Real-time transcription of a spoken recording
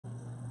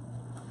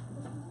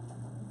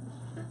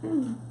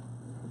Okay,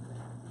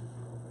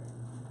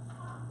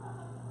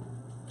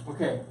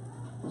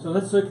 so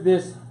let's look at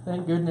this.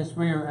 Thank goodness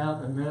we are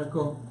out of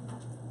medical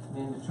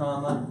into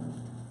trauma.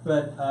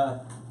 But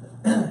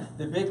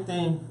the big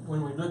thing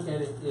when we look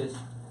at it is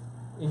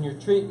in your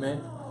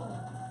treatment,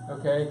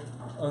 okay,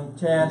 on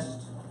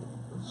tests,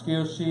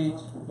 skill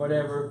sheets,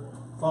 whatever,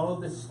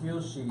 follow the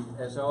skill sheet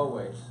as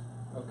always,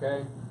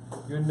 okay?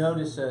 You'll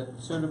notice a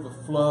sort of a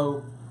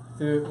flow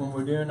through it when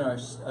we're doing our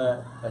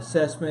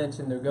assessments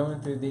and they're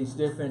going through these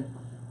different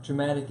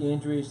traumatic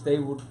injuries.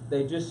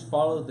 They just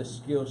follow the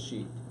skill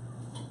sheet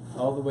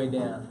all the way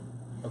down,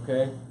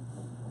 okay?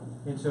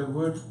 And so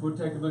we'll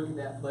take a look at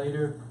that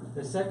later.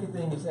 The second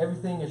thing is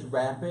everything is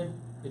rapid.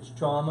 It's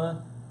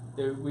trauma.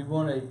 We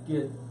want to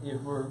get,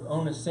 if we're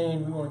on the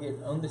scene, we want to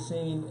get on the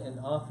scene and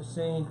off the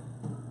scene.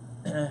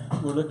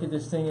 We'll look at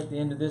this thing at the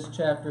end of this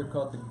chapter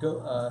called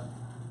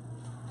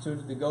sort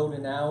of the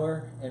golden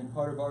hour, and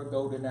part of our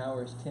golden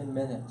hour is 10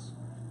 minutes.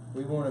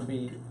 We want to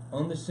be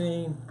on the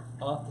scene,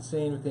 off the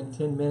scene within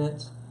 10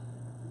 minutes.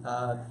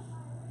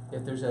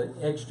 If there's an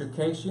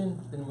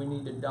extrication, then we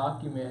need to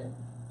document,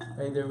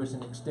 hey, there was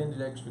an extended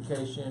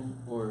extrication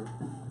or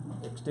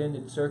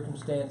extended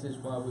circumstances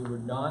while we were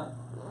not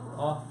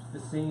off the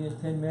scene in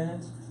 10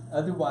 minutes.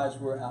 Otherwise,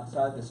 we're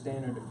outside the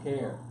standard of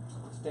care.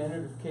 The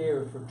standard of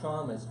care for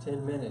trauma is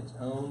 10 minutes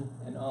on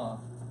and off,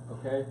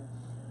 okay?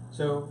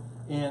 So,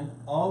 and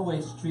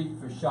always treat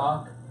for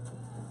shock.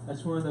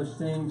 That's one of those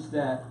things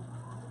that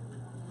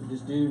we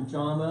just do in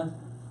trauma,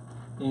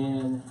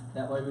 and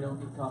that way we don't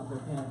get caught with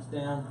our pants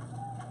down.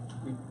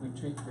 We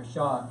treat for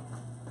shock.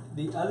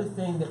 The other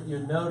thing that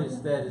you'll notice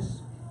that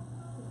is,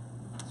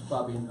 it's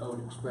probably an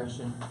old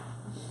expression,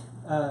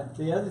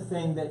 the other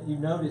thing that you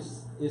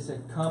notice is a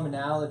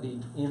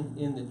commonality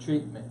in the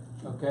treatment,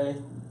 okay?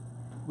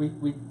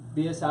 We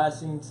BSI,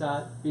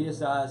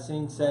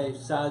 scene safe,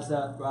 size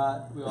up,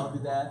 right? We all do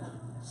that.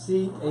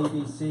 C,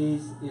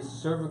 ABCs is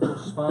cervical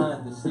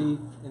spine. The C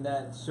in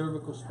that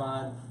cervical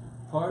spine,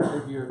 part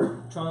of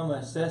your trauma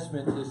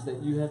assessment is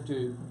that you have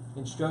to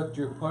instruct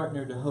your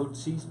partner to hold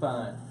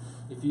C-spine.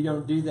 If you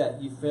don't do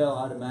that, you fail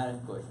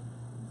automatically.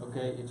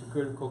 Okay, it's a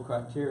critical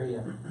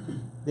criteria.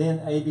 Then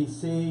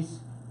ABCs,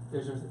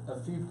 there's a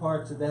few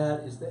parts of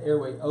that. Is the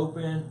airway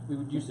open? We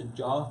would use a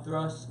jaw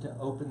thrust to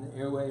open the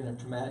airway in a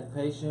traumatic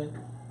patient,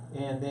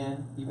 and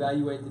then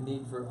evaluate the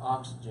need for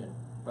oxygen,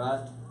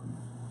 right?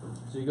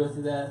 So you go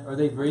through that. Are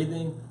they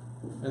breathing?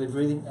 Are they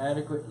breathing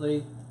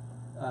adequately?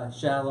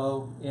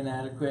 Shallow,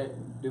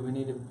 inadequate? Do we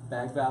need a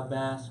bag valve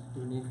mask?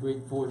 Do we need to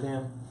breathe for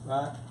them,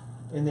 right?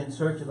 And then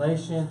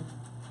circulation,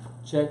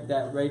 check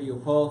that radial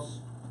pulse.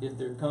 If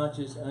they're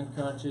conscious,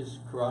 unconscious,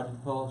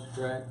 carotid pulse,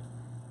 correct?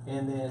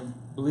 And then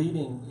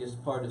bleeding is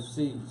part of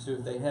C. So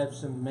if they have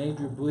some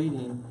major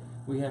bleeding,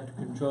 we have to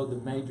control the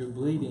major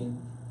bleeding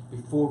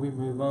before we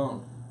move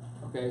on.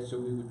 Okay, so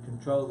we would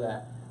control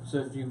that. So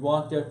if you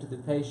walked up to the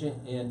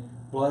patient and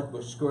blood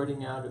was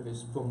squirting out of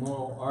his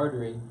femoral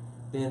artery,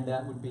 then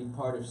that would be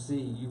part of C.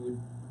 You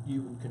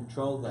would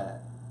control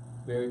that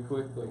very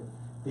quickly.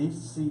 These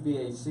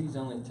CVACs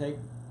only take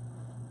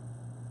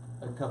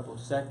a couple of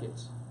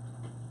seconds.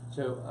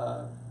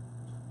 So,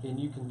 and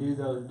you can do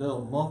those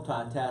little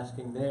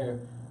multitasking there.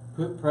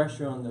 Put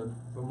pressure on the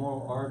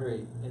femoral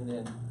artery and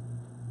then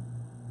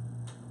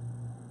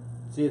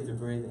see if they're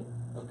breathing.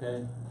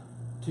 Okay,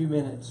 2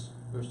 minutes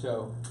or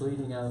so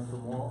bleeding out of the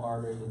femoral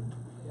artery,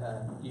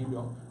 and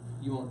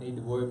you won't need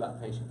to worry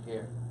about patient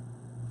care.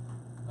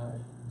 All right.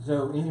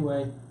 So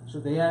anyway, so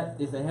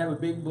if they have a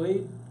big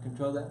bleed,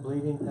 control that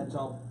bleeding. That's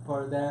all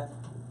part of that.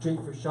 Treat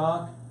for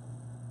shock.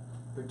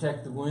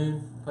 Protect the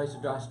wound. Place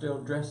a dry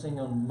sterile dressing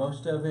on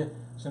most of it.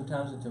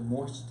 Sometimes it's a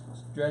moist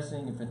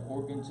dressing if an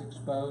organ's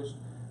exposed.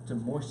 It's a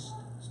moist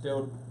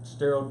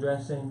sterile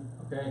dressing.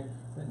 Okay.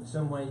 In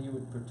some way you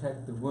would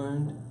protect the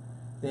wound.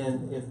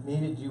 Then, if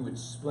needed, you would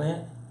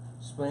splint.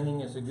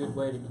 Splinting is a good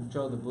way to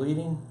control the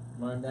bleeding.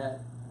 Learn that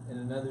in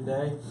another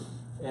day.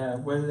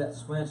 Whether that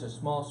splint is a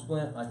small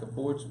splint like a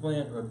board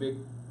splint or a big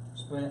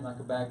splint like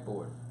a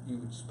backboard, you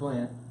would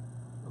splint.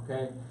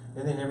 Okay,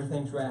 and then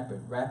everything's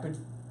rapid. Rapid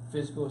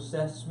physical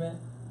assessment,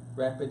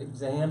 rapid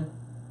exam,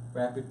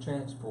 rapid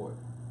transport.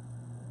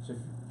 So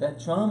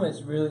that trauma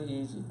is really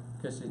easy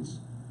because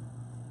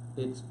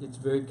it's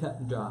very cut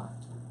and dry.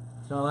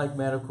 It's not like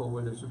medical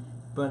where there's a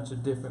bunch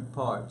of different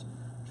parts.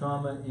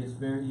 Trauma is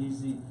very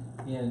easy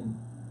in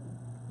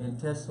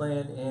test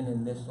land and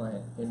in this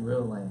land, in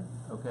real land.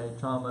 Okay,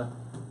 trauma.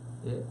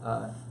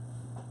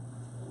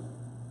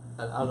 I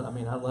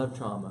love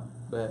trauma,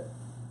 but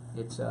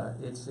it's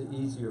the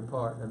easier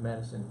part of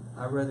medicine.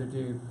 I'd rather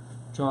do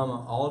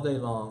trauma all day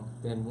long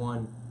than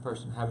one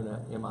person having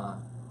an MI.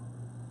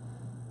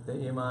 The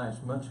MI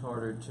is much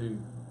harder to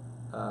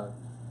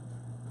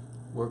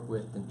work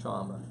with than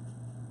trauma.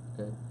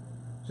 Okay,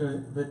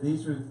 so but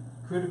these are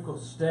critical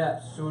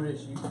steps, sort of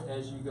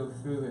as you go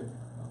through it.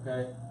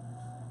 Okay.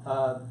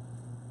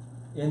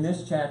 In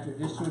this chapter,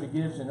 this sort of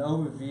gives an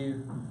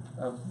overview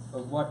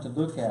of what to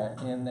look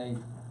at in the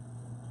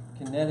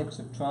kinetics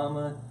of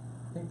trauma.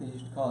 I think they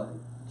used to call it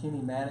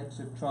kinematics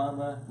of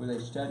trauma, where they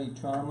study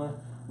trauma.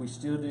 We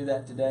still do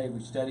that today.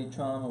 We study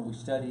trauma. We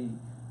study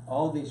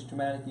all these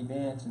traumatic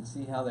events and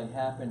see how they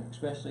happen,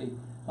 especially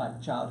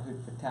like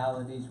childhood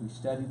fatalities. We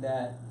study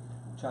that,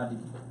 try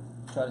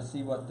to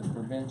see what the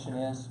prevention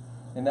is.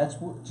 And that's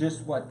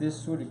just what this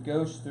sort of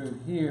goes through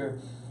here.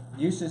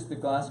 Uses the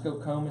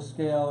Glasgow Coma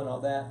Scale and all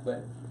that,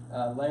 but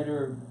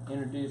later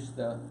introduced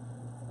the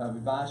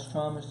revised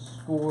trauma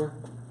score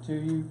to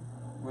you,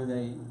 where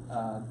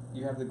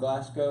you have the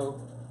Glasgow,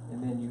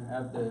 and then you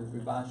have the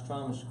revised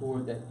trauma score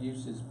that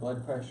uses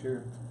blood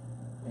pressure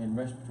and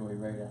respiratory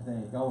rate, I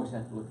think. You always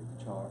have to look at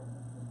the chart.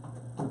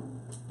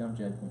 Don't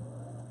judge me.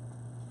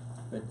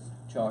 But it's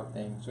a chart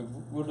thing. So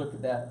we'll look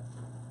at that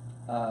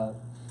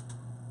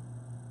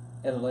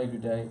at a later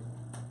date.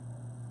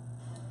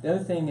 The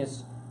other thing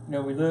is,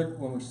 when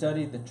we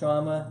study the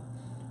trauma,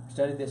 we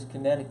study this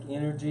kinetic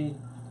energy,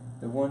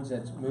 the ones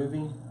that's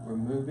moving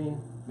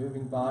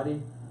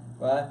body,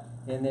 right?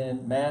 And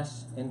then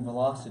mass and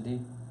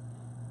velocity.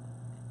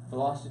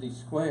 Velocity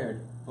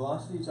squared.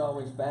 Velocity is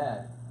always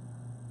bad.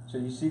 So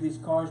you see these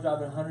cars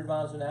driving 100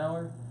 miles an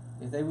hour,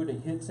 if they were to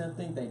hit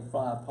something, they'd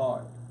fly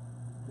apart,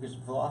 because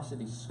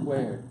velocity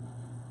squared.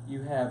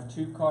 You have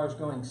two cars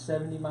going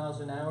 70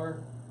 miles an hour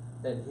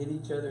that hit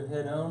each other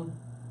head on.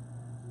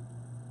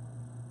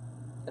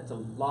 That's a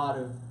lot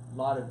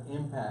of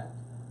impact.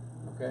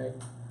 Okay,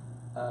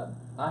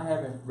 I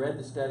haven't read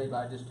the study,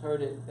 but I just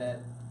heard it that,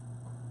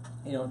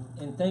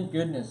 and thank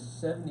goodness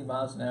 70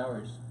 miles an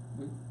hour is,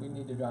 we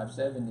need to drive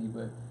 70,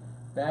 but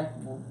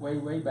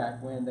way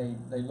back when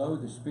they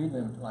lowered the speed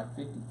limit to like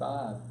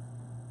 55,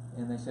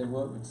 and they said,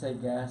 well, it would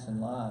save gas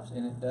and lives,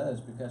 and it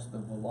does, because the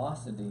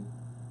velocity,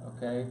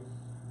 okay,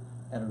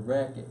 at a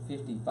wreck at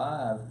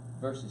 55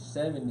 versus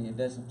 70, it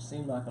doesn't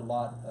seem like a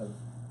lot of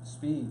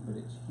speed, but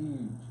it's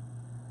huge,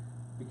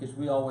 because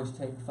we always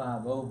take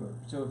 5 over.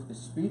 So if the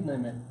speed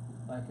limit,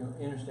 like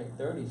Interstate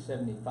 30, is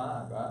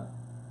 75, right?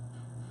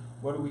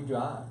 What do we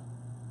drive?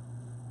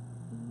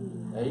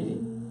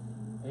 80.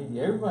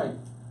 Everybody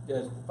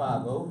does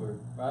 5 over,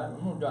 right? I'm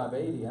going to drive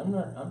 80.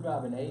 I'm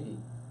driving 80,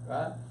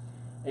 right?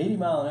 80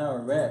 mile an hour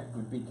wreck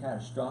would be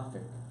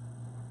catastrophic,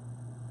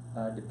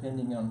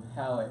 depending on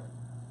how it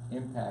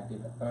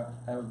impacted.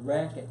 A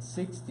wreck at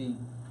 60,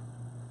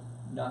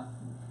 not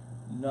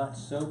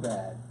so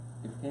bad,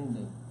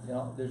 depending.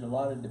 There's a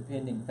lot of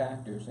depending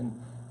factors,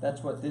 and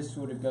that's what this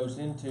sort of goes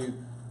into.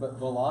 But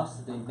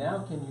velocity, now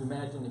can you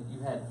imagine if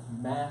you had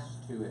mass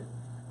to it?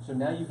 So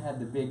now you had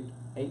the big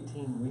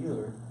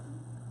 18-wheeler,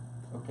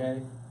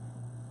 okay,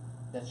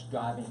 that's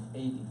driving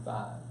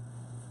 85,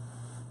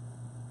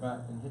 right,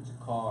 and hits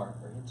a car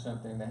or hits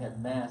something. They have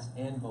mass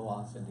and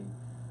velocity,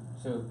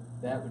 so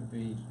that would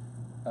be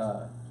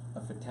a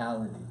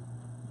fatality.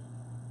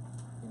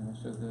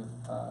 So the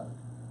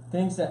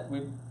things that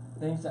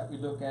we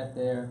look at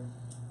there,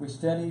 we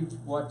study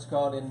what's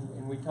called,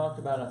 and we talked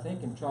about, I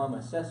think, in trauma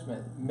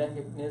assessment,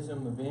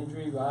 mechanism of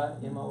injury,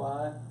 right?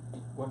 MOI.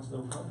 What's the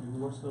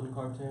little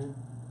cartoon?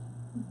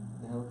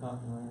 The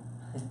helicopter land.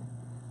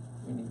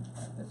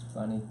 That's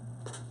funny.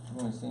 I've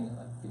only seen it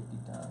like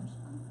 50 times.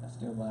 I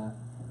still laugh.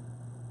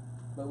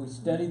 But we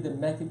study the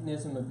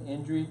mechanism of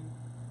injury,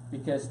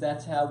 because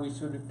that's how we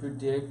sort of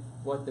predict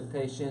what the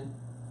patient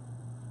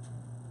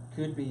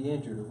could be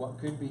injured, or what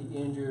could be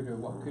injured, or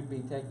what could be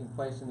taking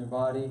place in their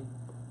body.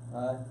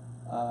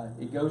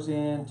 It goes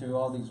into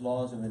all these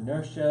laws of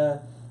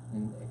inertia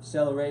and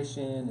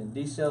acceleration and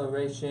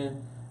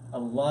deceleration. A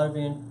lot of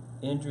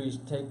injuries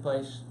take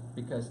place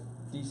because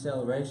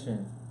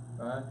deceleration,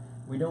 right?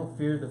 We don't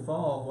fear the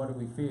fall. What do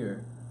we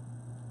fear?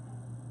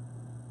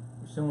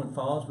 If someone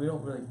falls, we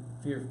don't really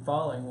fear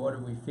falling. What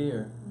do we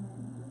fear?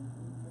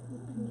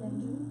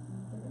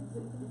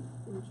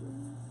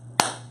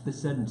 The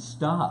sudden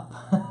stop,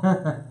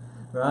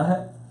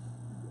 right?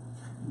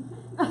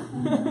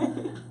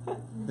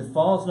 The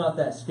fall's not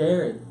that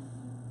scary.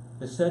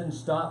 The sudden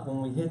stop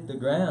when we hit the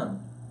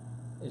ground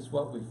is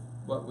what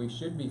we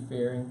should be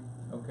fearing,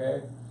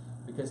 okay?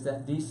 Because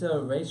that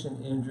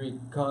deceleration injury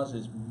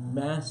causes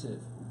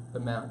massive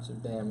amounts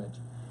of damage.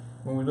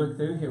 When we look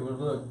through here,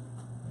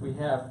 we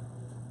have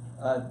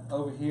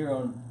over here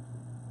on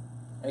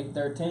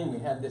 813, we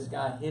have this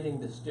guy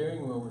hitting the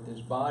steering wheel with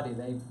his body.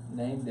 They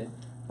named it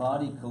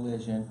body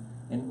collision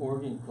and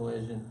organ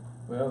collision.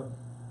 Well,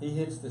 he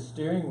hits the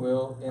steering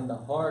wheel, and the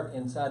heart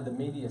inside the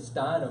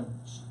mediastinum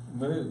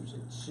moves,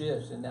 it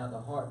shifts, and now the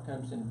heart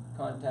comes in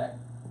contact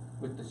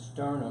with the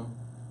sternum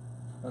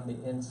on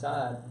the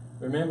inside.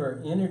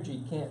 Remember,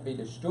 energy can't be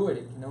destroyed,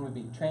 it can only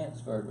be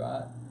transferred,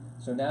 right?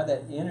 So now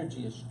that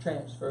energy is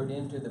transferred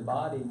into the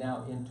body,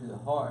 now into the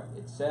heart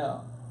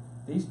itself.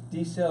 These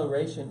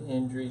deceleration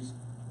injuries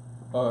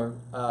are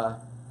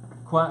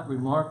quite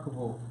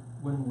remarkable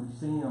when we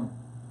see them.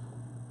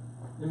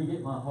 Let me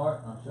get my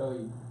heart and I'll show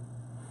you.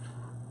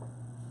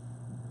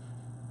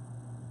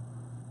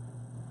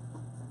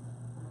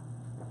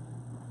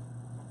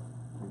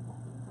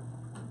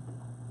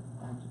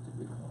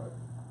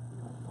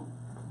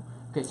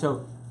 Okay,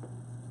 so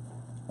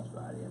that's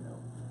right,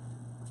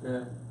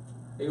 the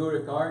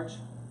aortic arch,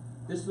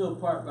 this little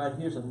part right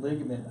here is a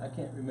ligament. I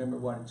can't remember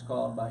what it's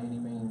called by any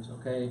means,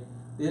 okay?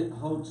 It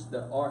holds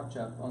the arch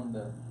up on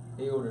the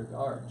aortic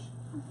arch.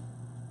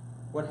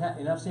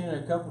 And I've seen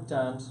it a couple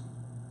times,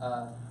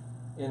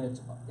 and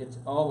it's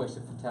always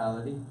a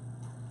fatality.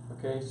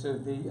 Okay, so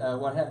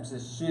what happens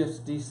is shifts,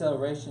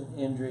 deceleration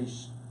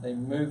injuries, they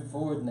move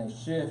forward and they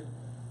shift,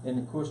 and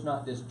of course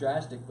not this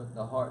drastic, but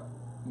the heart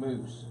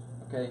moves,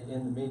 okay,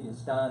 in the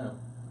mediastinum.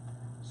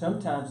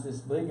 Sometimes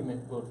this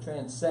ligament will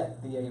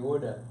transect the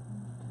aorta.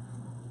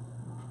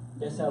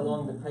 Guess how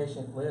long the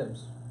patient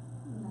lives?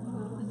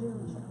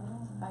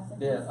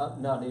 Yeah,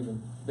 not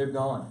even. They're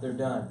gone. They're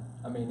done.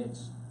 I mean,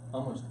 it's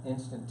almost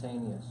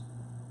instantaneous.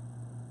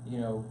 You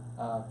know,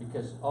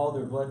 because all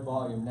their blood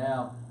volume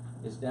now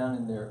is down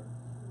in their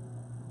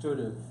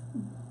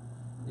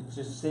it's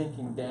just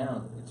sinking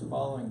down. It's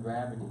following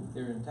gravity.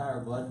 Their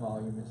entire blood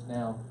volume is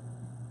now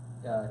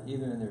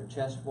either in their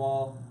chest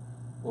wall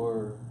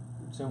or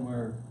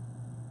somewhere.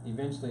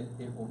 Eventually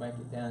it will make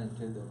it down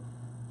into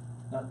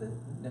not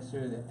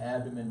necessarily the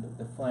abdomen, but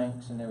the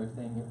flanks and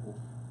everything. It will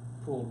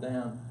pull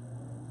down.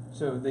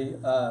 So this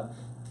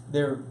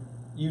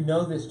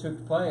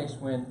took place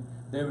when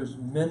there was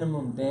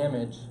minimum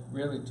damage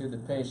really to the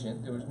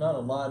patient. There was not a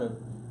lot of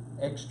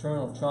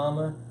external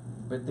trauma,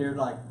 but they're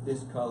like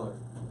this color,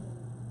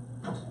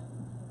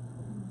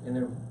 and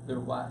they're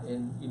white,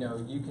 and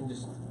you can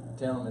just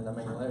tell them. I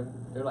mean,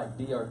 they're like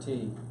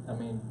DRT. I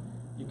mean,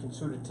 you can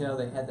sort of tell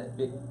they had that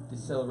big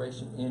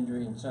deceleration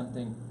injury and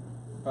something,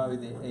 probably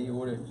the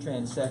aorta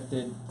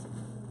transected,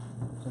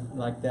 something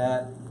like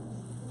that.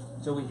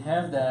 So we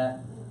have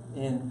that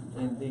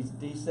in these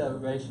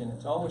deceleration.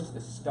 It's always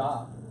the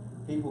stop.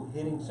 People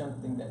hitting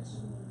something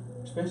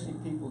especially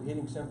people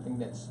hitting something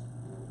that's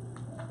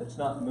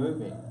not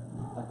moving,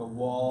 like a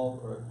wall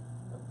or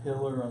a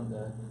pillar on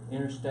the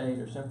interstate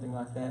or something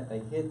like that. They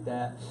hit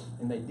that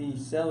and they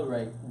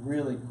decelerate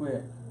really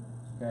quick.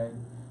 Okay.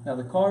 Now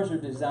the cars are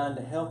designed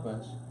to help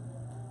us,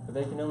 but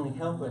they can only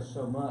help us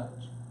so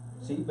much.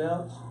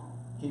 Seatbelts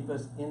keep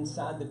us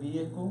inside the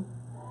vehicle.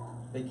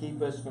 They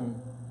keep us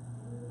from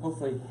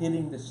hopefully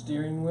hitting the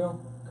steering wheel,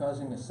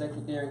 causing a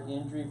secondary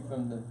injury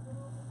from the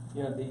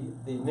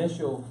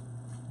initial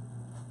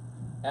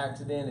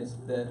accident is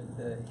the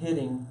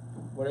hitting,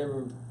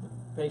 whatever the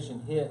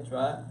patient hits,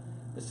 right?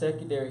 The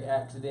secondary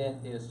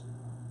accident is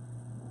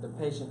the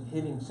patient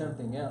hitting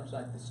something else,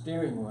 like the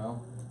steering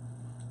wheel,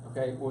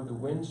 okay, or the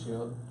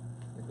windshield.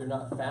 If they're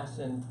not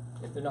fastened,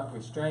 if they're not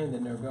restrained,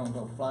 then they're going to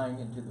go flying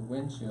into the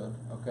windshield,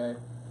 okay?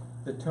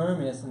 The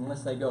term is,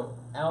 unless they go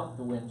out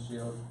the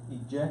windshield,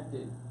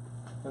 ejected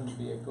from the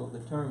vehicle, the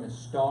term is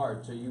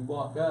starred. So you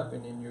walk up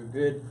and in your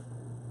good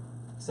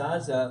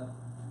size up,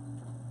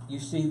 you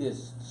see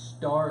this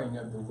starring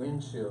of the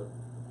windshield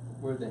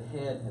where the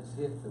head has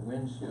hit the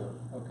windshield,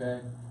 okay?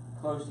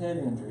 Closed head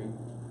injury,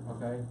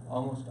 okay,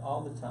 almost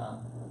all the time.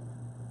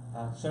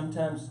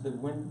 Sometimes the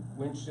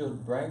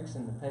windshield breaks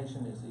and the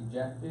patient is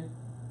ejected.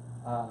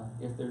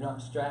 If they're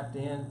not strapped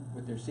in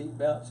with their seat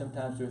belt,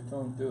 sometimes they're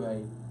thrown through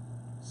a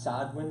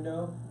side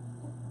window.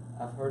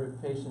 I've heard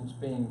of patients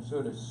being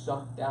sort of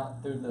sucked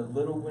out through the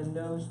little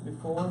windows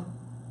before,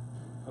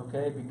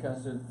 okay,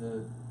 because of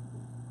the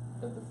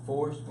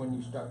force when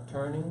you start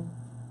turning,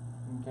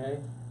 okay,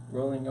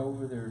 rolling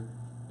over.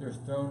 They're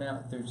thrown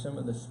out through some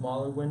of the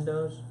smaller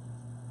windows.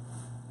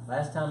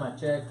 Last time I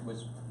checked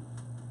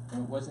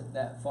and it wasn't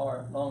that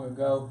far long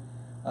ago,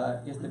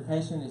 if the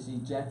patient is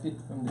ejected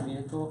from the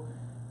vehicle,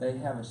 they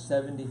have a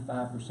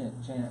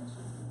 75% chance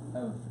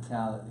of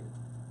fatality.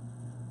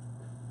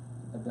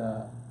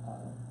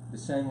 The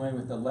same way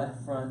with the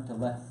left front to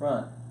left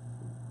front.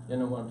 You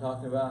know what I'm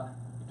talking about?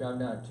 You're driving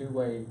down a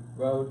two-way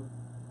road,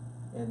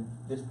 and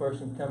this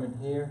person coming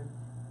here,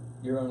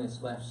 you're on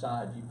this left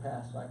side. You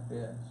pass like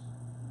this,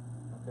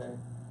 okay?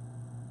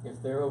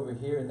 If they're over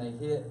here and they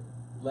hit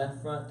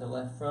left front to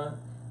left front,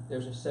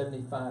 there's a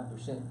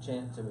 75%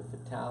 chance of a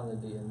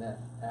fatality in that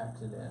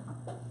accident.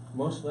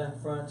 Most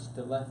left fronts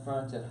to left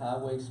fronts at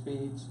highway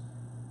speeds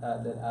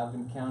that I've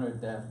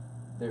encountered,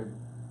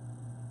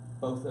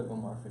 both of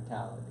them are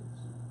fatalities.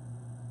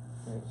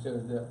 Okay, so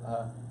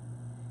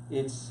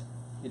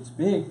it's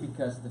big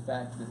because of the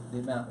fact that the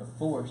amount of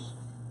force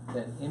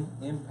that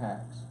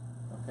impacts.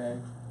 Okay,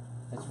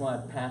 that's why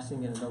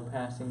passing in a no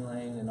passing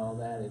lane and all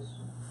that is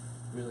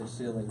really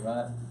silly,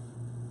 right?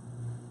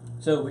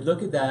 So we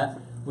look at that.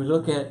 We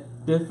look at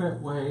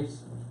different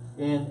ways,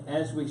 and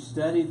as we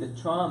study the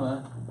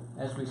trauma,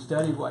 as we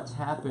study what's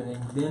happening,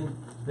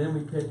 then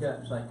we pick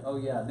up. It's like, oh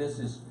yeah, this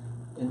is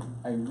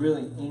a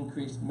really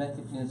increased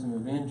mechanism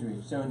of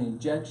injury. So an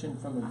ejection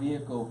from a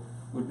vehicle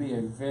would be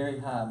a very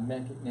high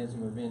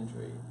mechanism of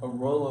injury. A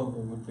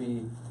rollover would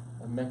be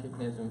a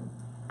mechanism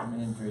of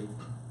injury.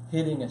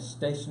 Hitting a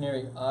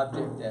stationary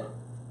object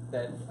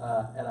at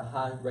a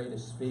high rate of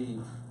speed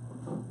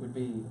would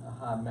be a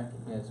high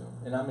mechanism.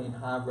 And I mean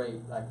high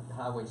rate, like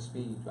highway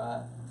speed,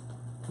 right?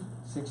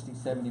 60,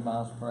 70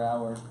 miles per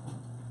hour.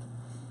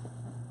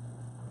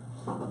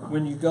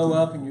 When you go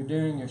up and you're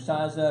doing your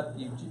size up,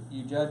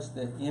 you judge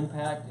the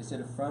impact. Is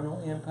it a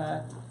frontal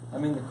impact? I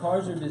mean, the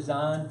cars are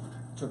designed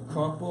to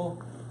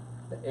crumple,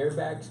 the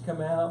airbags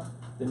come out.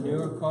 The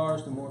newer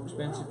cars, the more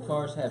expensive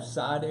cars have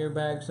side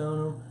airbags on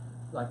them.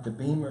 Like the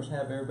Beamers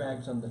have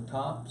airbags on the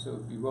top,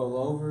 so if you roll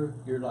over,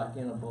 you're like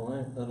in a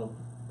little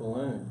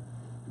balloon,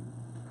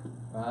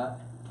 right?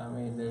 I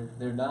mean,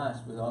 they're nice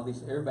with all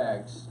these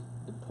airbags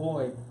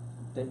deployed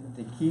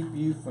to keep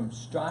you from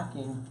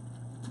striking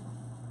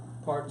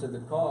parts of the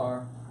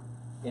car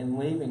and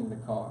leaving the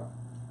car.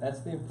 That's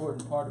the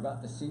important part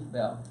about the seat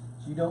belt.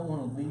 So you don't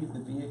want to leave the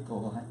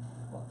vehicle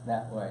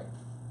that way,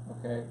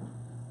 okay?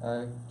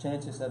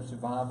 Chances of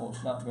survival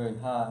is not very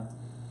high.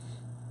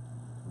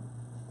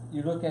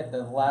 You look at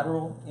the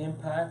lateral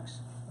impacts,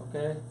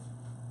 okay?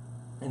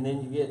 And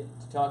then you get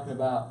to talking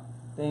about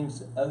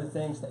things, other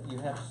things that you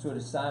have to sort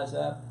of size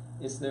up.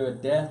 Is there a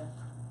death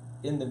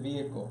in the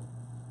vehicle?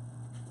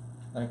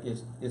 Like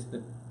is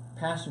the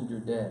passenger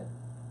dead?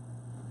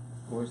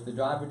 Or is the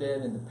driver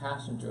dead and the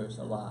passenger is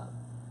alive?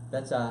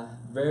 That's a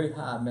very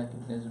high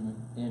mechanism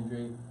of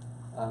injury.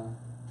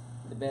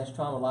 The Advanced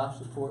Trauma Life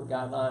Support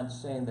Guidelines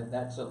saying that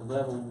that's a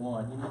level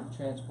 1. You need to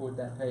transport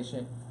that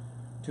patient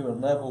to a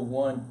level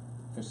 1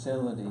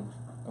 facility,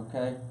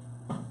 okay?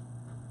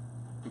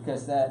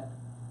 Because that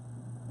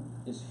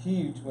is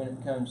huge when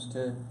it comes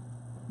to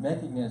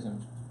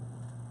mechanisms.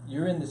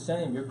 You're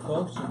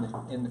close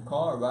in the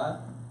car, right?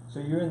 So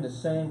you're in the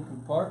same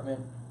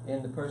compartment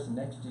and the person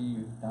next to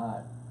you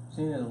died.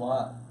 Seen it a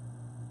lot.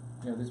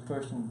 You know, this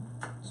person,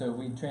 so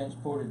we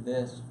transported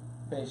this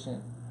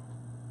patient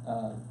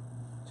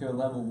to a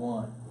level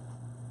 1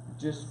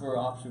 just for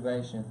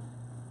observation.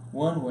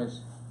 One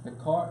was the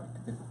car,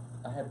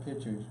 I have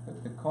pictures,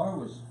 but the car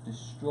was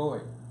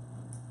destroyed.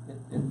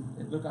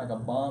 It looked like a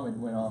bomb had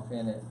went off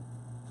in it.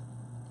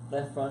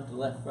 Left front to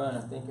left front,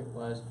 I think it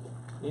was.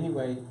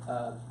 Anyway,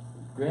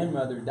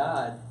 grandmother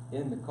died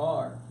in the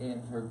car,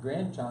 and her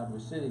grandchild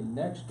was sitting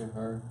next to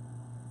her,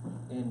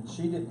 and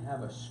she didn't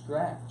have a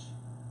scratch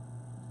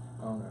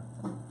on her.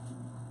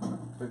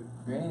 But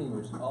Granny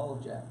was all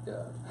jacked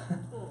up.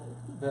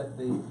 But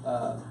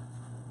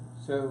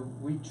so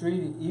we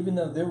treated, even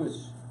though there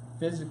was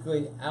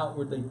physically,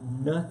 outwardly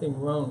nothing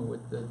wrong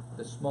with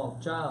the small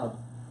child,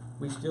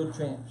 we still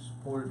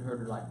transported her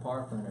to like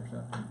Parkland or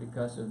something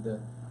because of the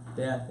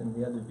death in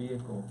the other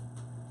vehicle.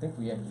 I think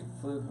we actually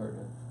flew her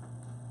to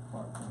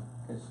Parkland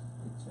because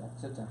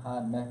it's such a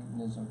high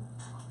mechanism.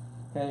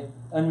 Okay,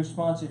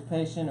 unresponsive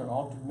patient or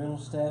altered mental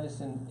status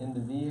in the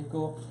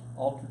vehicle.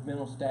 Altered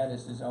mental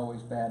status is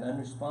always bad.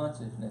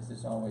 Unresponsiveness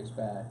is always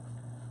bad.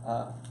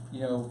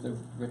 You know, the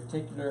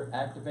reticular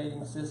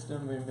activating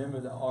system, remember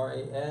the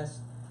RAS,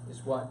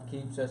 is what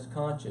keeps us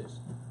conscious.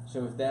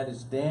 So if that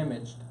is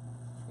damaged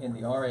and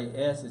the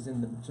RAS is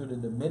in the sort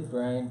of the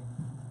midbrain,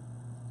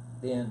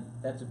 then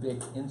that's a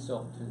big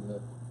insult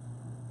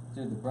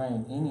to the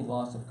brain. Any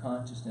loss of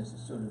consciousness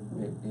is sort of a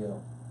big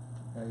deal.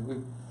 Okay, we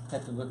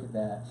have to look at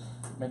that.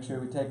 Make sure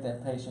we take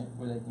that patient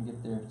where they can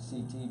get their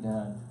CT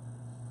done.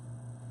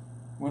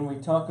 When we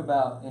talk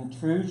about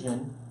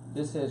intrusion,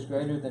 this says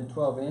greater than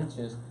 12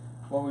 inches.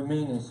 What we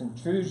mean is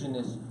intrusion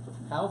is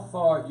how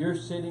far you're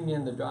sitting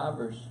in the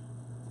driver's.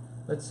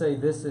 Let's say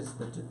this is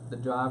the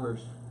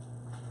driver's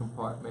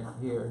compartment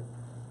here,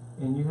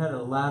 and you had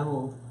a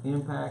lateral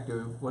impact,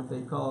 or what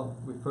they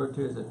refer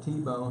to as a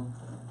T-bone,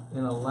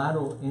 and a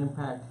lateral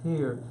impact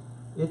here.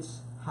 It's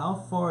how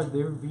far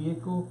their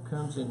vehicle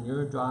comes in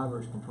your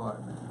driver's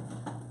compartment.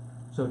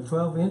 So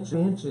 12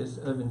 inches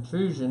of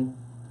intrusion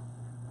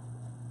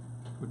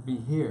would be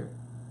here.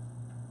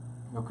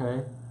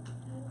 Okay?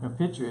 Now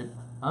picture it.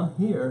 I'm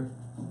here,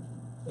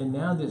 and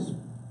now this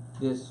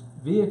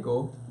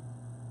vehicle,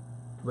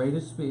 rate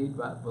of speed,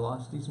 right,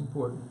 velocity is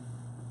important,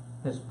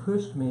 has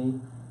pushed me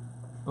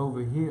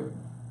over here.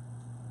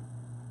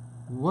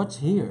 What's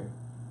here?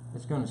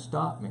 It's going to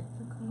stop me.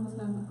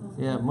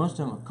 Yeah, most of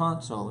them are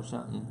console or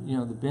something. You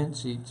know, the bench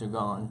seats are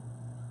gone.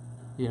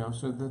 You know,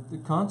 so the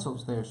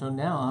console's there. So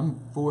now I'm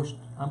pushed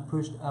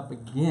up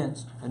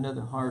against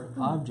another hard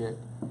object.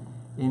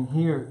 In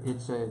here,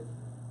 it's a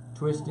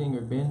twisting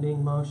or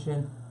bending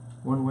motion,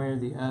 one way or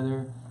the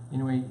other.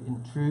 Anyway,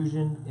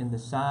 intrusion in the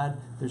side.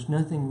 There's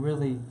nothing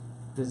really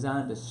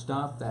designed to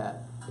stop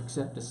that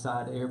except a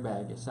side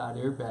airbag. A side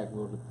airbag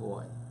will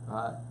deploy,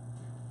 right?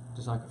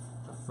 Just like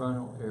a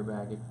frontal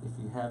airbag,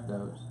 if you have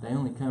those. They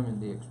only come in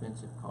the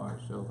expensive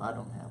cars, so I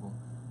don't have them.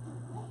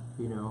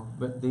 You know,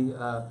 but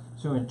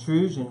so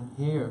intrusion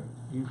here,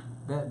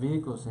 that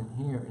vehicle's in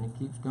here and it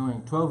keeps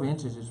going. 12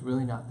 inches is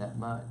really not that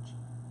much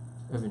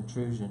of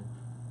intrusion.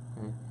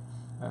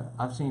 Okay,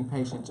 I've seen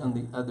patients on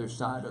the other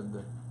side of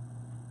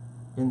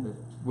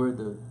where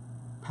the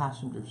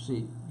passenger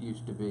seat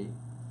used to be.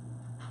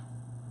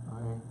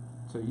 Okay,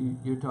 so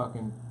you're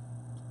talking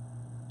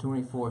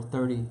 24,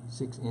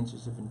 36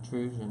 inches of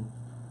intrusion.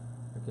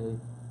 Okay,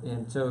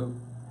 and so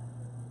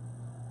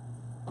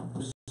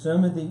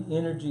some of the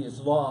energy is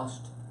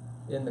lost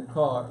in the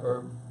car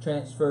or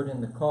transferred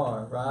in the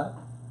car, right?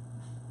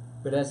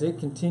 But as it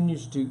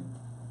continues to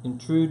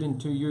intrude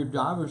into your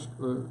driver's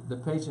or the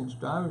patient's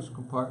driver's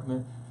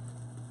compartment,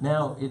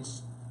 now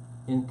it's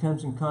and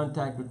comes in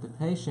contact with the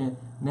patient,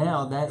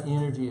 now that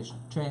energy is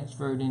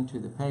transferred into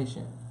the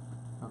patient.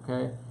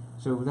 Okay?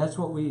 So that's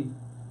what we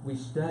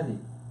study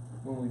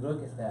when we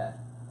look at that.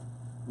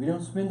 We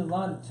don't spend a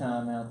lot of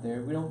time out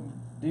there. We don't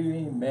do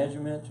any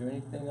measurements or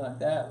anything like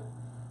that.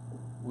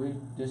 We,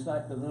 just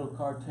like the little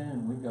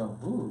cartoon, we go,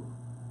 ooh,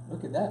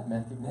 look at that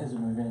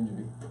mechanism of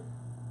injury.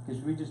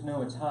 Because we just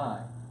know it's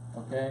high.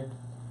 Okay?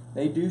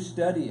 They do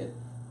study it.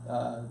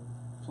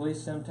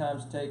 Police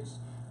sometimes take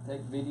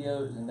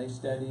videos and they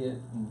study it,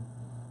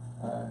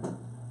 and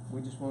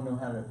we just want to know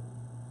how to.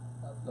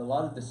 A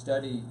lot of the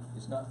study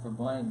is not for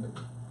blame,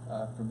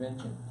 but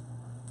prevention.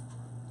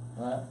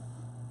 Right?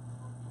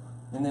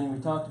 And then we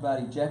talked about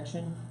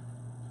ejection.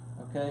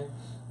 Okay?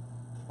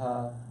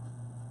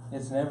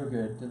 It's never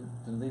good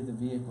to leave the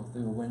vehicle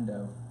through a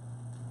window.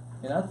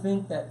 And I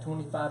think that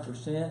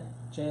 25%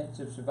 chance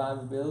of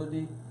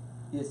survivability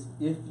is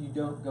if you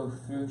don't go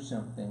through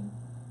something.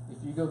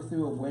 If you go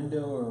through a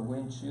window or a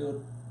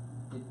windshield,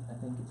 I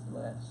think it's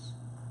less.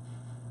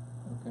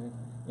 Okay?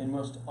 And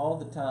most all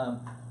the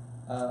time,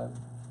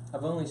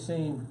 I've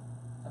seen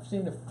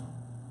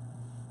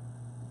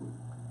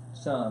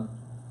some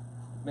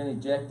been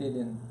ejected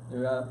and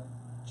they're up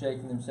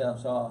shaking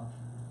themselves off.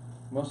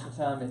 Most of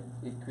the time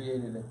it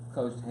created a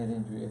closed head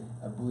injury,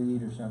 a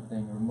bleed or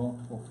something, or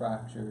multiple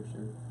fractures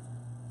or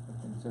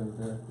something. So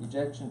the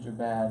ejections are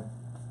bad.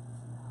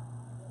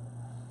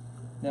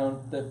 Now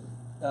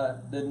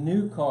the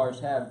new cars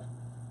have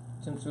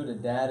some sort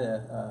of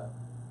data,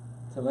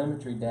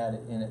 telemetry data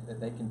in it that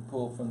they can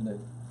pull from the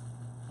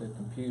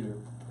computer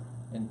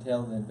and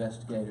tell the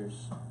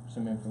investigators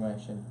some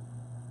information.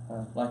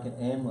 Like an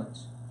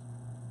ambulance,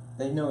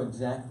 they know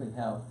exactly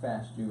how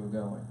fast you were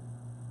going.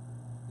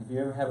 If you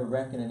ever have a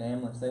wreck in an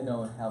ambulance, they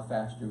know how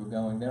fast you were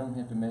going. They don't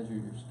have to measure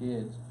your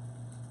skids.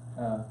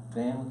 The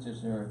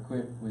ambulances are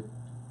equipped with,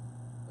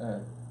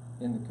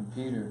 in the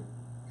computer,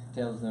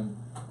 tells them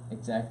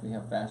exactly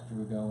how fast you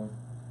were going.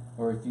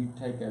 Or if you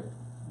take a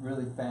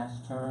really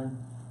fast turn,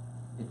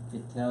 it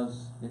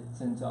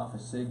sends off a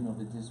signal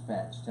to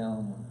dispatch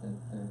telling them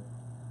that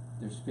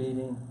they're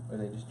speeding, or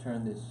they just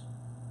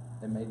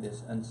they made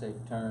this unsafe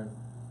turn.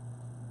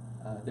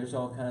 There's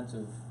all kinds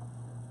of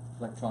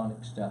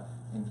electronic stuff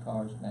in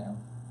cars now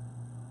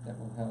that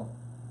will help.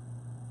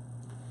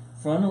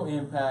 Frontal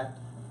impact,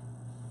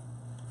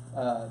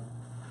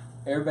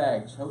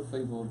 airbags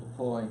hopefully will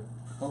deploy.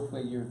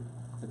 Hopefully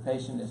the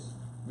patient is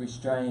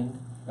restrained,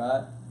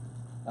 right?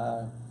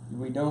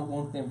 We don't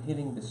want them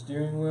hitting the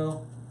steering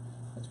wheel.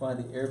 That's why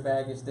the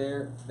airbag is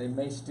there. They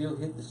may still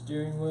hit the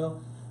steering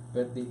wheel,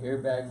 but the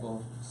airbag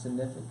will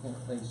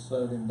significantly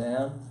slow them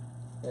down.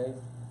 Okay,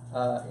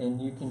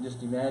 and you can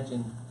just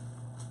imagine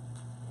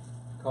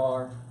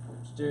car,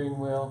 steering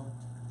wheel,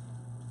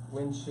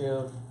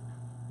 windshield,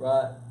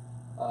 right?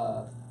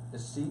 The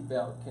seat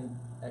belt can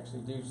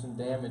actually do some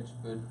damage,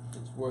 but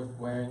it's worth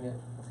wearing it.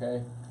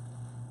 Okay,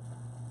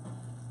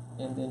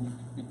 and then you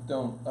could be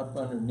thrown up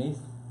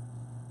underneath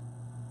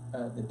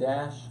the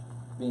dash,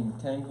 being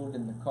tangled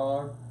in the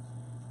car,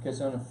 because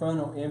on a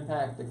frontal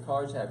impact, the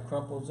cars have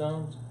crumple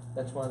zones.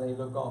 That's why they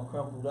look all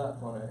crumpled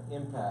up on an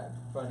impact,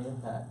 front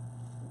impact.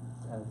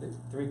 The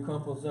 3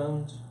 crumple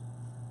zones,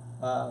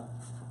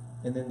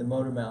 and then the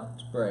motor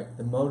mounts break.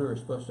 The motor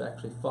is supposed to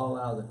actually fall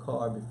out of the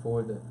car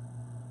before the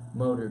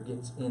motor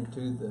gets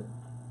into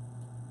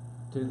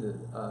the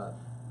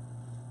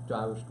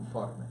driver's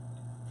compartment.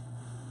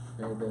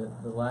 Okay,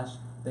 the last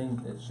thing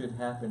that should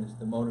happen is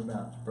the motor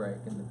mounts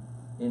break and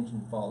the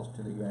engine falls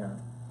to the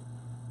ground,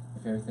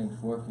 if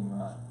everything's working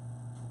right.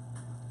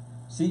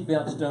 Seat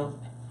belts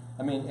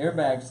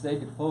airbags, they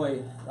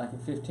deploy like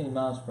at 15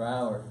 miles per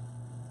hour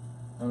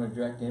on a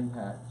direct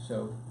impact.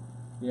 So,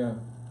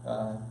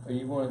 are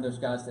you one of those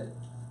guys that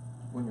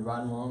when you're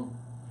riding along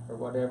or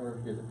whatever,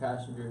 you're the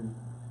passenger,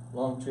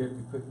 long trip,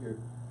 you put your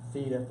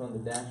feet up on the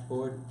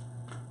dashboard?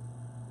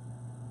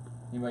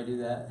 Anybody do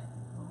that?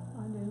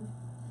 I do.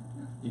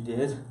 You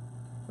did?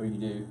 Or you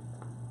do?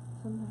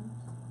 Sometimes.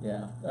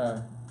 Yeah.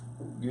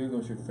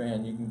 Google's your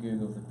friend. You can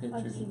Google the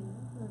pictures. I've seen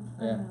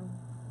it. Yeah.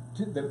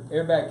 The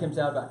airbag comes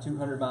out about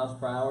 200 miles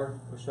per hour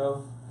or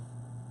so.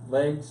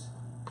 Legs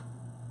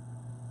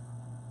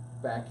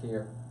back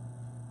here.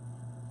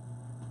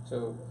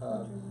 So,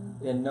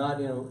 and not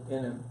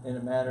in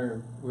a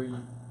matter where you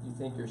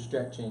think you're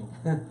stretching.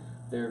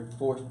 They're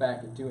forced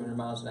back at 200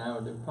 miles an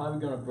hour. They're probably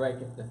going to break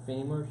at the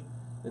femurs,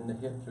 then the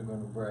hips are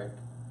going to break.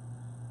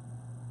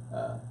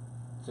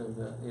 So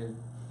it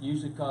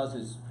usually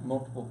causes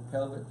multiple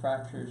pelvic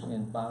fractures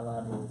and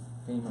bilateral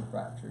femur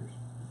fractures.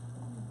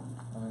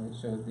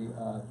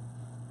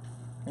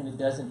 And it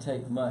doesn't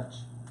take much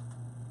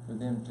for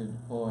them to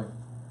deploy.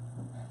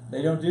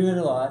 They don't do it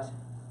a lot,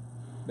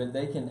 but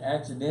they can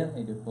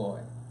accidentally deploy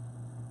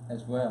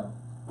as well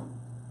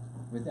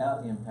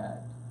without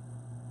impact.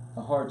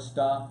 A hard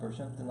stop or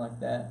something like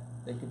that,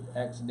 they could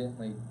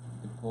accidentally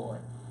deploy.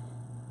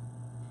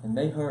 And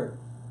they hurt.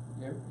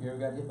 You ever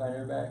got hit by an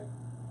airbag?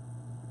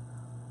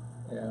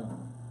 Yeah,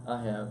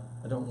 I have.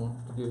 I don't want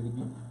to do it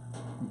again.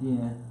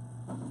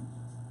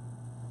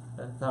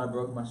 I thought I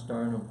broke my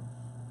sternum.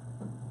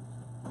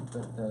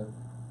 but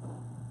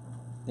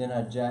then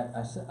I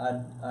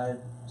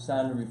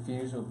signed a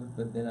refusal,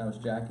 but then I was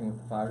jacking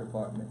with the fire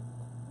department.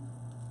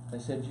 They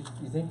said,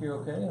 you think you're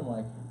okay? I'm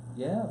like,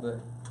 yeah, but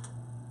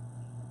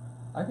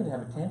I could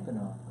have a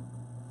tamponade,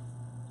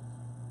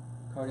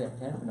 cardiac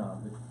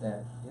tamponade, with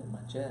that hit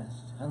my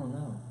chest. I don't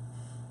know.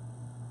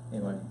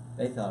 Anyway,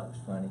 they thought it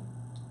was funny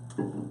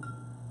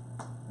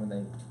when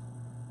they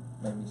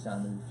made me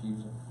sign the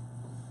refusal.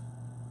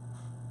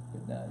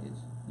 But no,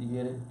 you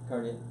get it?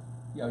 Cardiac,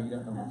 oh, you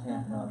don't know what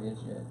tamponade is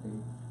yet, do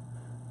you?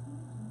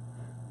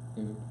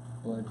 Your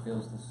blood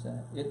fills the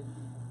sac.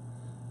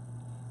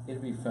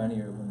 It'll be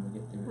funnier when we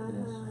get through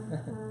this.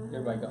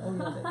 Everybody go, oh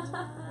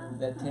yeah,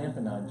 that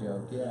tamponade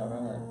joke. Yeah,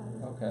 right.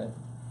 Okay.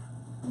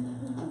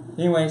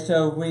 Anyway,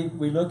 so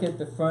we look at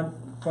the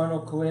frontal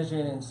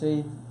collision and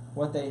see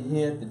what they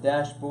hit, the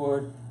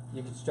dashboard.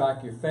 You can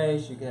strike your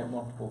face. You can have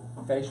multiple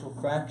facial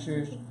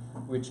fractures,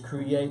 which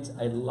creates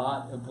a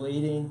lot of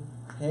bleeding.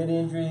 Head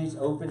injuries,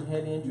 open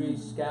head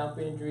injuries, scalp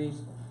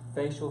injuries,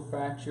 facial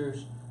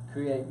fractures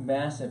create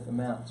massive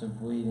amounts of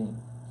bleeding.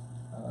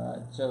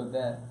 So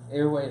that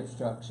airway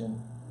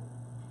obstruction,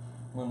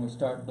 when we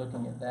start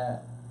looking at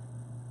that,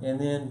 and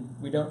then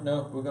we don't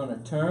know if we're going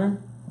to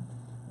turn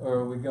or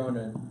are we going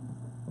to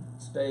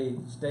stay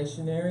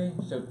stationary.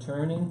 So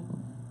turning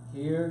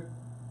here,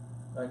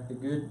 like the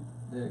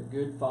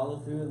good follow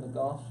through in the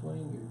golf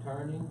swing, you're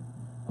turning,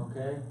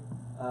 okay.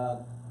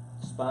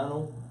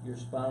 Your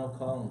spinal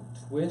column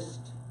twist,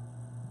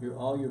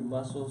 all your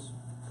muscles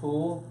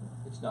pull.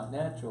 It's not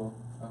natural,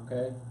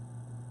 okay.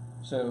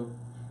 So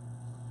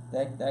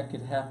that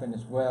could happen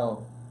as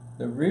well.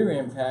 The rear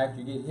impact,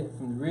 you get hit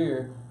from the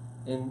rear,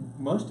 and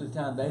most of the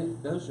time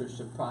those are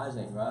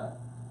surprising, right?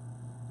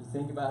 You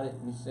think about it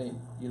and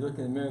you look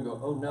in the mirror and go,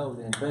 oh no,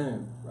 then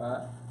boom,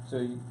 right? So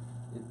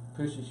it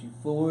pushes you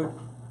forward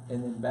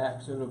and then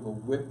back, sort of a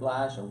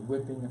whiplash, a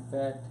whipping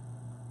effect.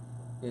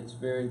 It's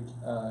very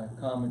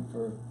common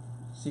for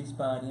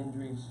C-spine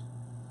injuries,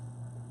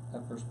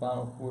 upper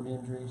spinal cord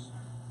injuries.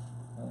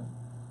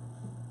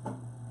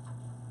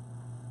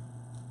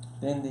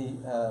 Then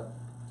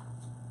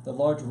the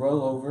large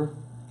rollover.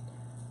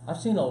 I've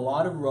seen a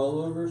lot of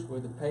rollovers where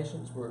the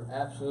patients were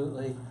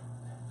absolutely,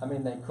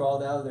 they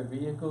crawled out of their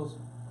vehicles,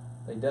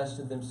 they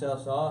dusted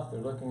themselves off, they're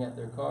looking at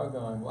their car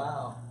going,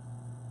 wow,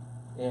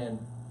 and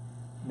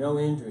no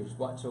injuries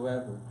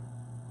whatsoever.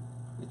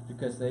 It's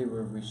because they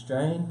were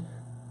restrained,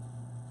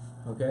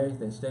 okay,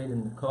 they stayed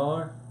in the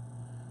car,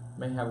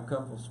 may have a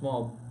couple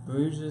small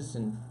bruises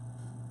and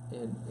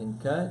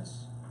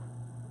cuts,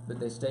 but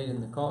they stayed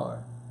in the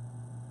car.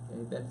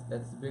 Okay,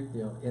 that's the big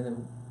deal.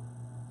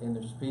 And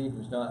their speed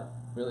was not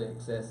really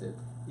excessive.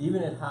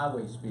 Even at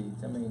highway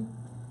speeds,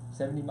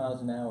 70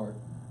 miles an hour.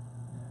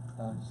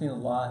 I've seen a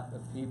lot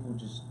of people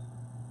just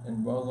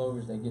in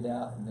rollovers, they get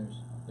out and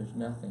there's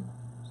nothing.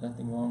 There's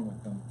nothing wrong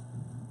with them.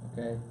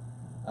 Okay?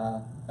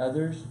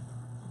 Others,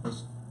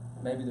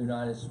 maybe they're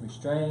not as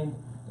restrained,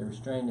 they're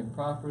restrained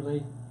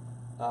improperly,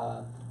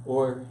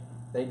 or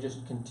they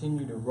just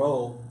continue to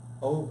roll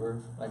over,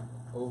 like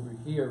over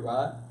here,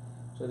 right?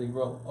 So they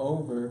roll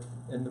over,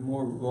 and the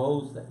more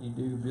rolls that you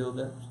do build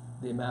up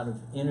the amount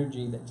of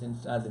energy that's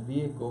inside the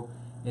vehicle,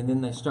 and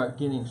then they start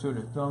getting sort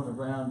of thrown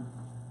around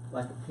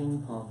like a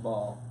ping pong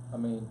ball.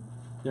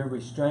 They're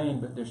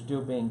restrained, but they're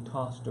still being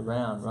tossed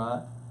around,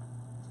 right?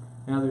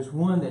 Now there's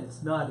one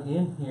that's not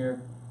in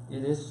here.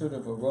 It is sort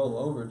of a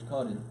rollover. It's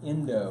called an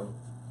endo.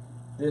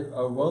 A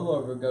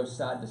rollover goes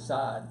side to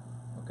side,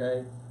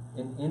 okay?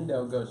 An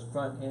endo goes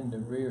front end to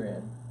rear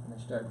end, and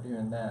they start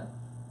doing that.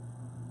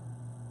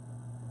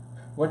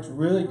 What's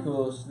really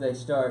cool is they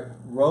start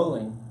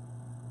rolling,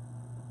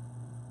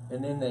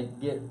 and then they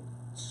get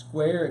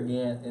square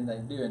again, and they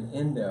do an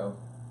endo.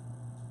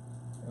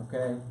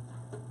 Okay,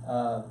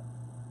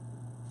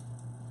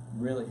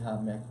 really high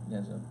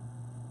mechanism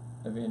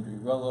of injury,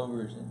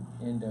 rollovers and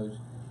endos.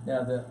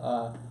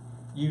 Now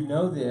you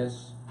know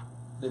this,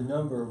 the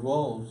number of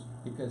rolls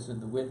because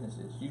of the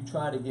witnesses. You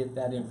try to get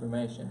that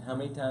information. How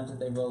many times did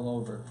they roll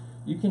over?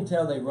 You can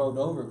tell they rolled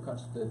over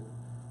because the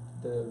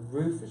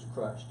roof is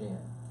crushed in.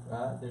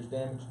 Right? There's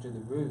damage to the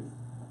roof.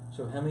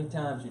 So how many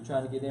times you're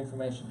trying to get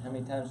information? How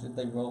many times did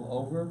they roll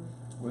over?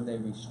 Were they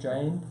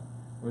restrained?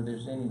 Were there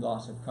any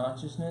loss of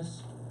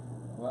consciousness?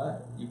 Right?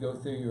 You go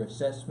through your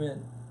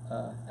assessment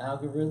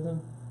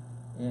algorithm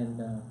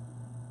and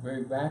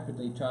very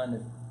rapidly trying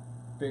to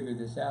figure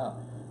this out.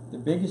 The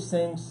biggest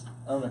things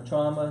on a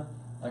trauma,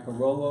 like a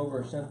rollover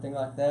or something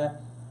like that,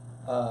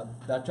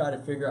 I try to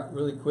figure out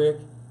really quick,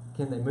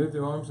 can they move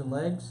their arms and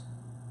legs?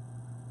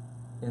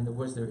 And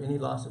was there any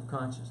loss of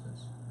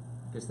consciousness?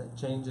 Because that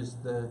changes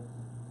the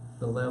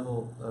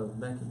level of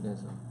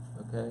mechanism.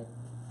 Okay,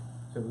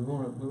 so we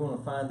want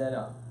to find that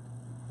out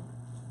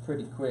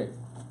pretty quick.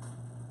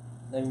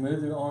 They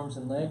move their arms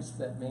and legs.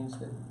 That means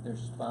that their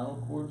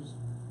spinal cords,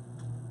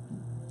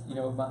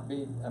 it might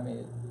be.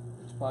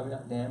 It's probably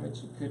not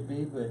damaged. It could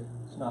be, but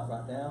it's not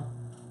right now,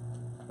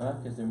 right?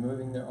 Because they're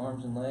moving their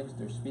arms and legs.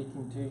 They're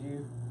speaking to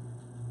you,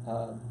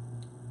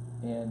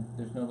 and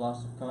there's no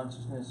loss of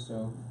consciousness.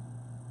 So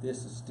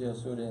this is still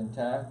sort of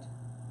intact.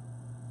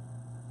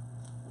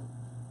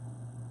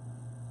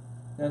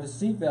 Now the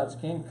seat belts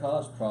can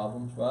cause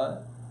problems, right?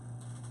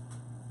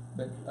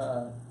 But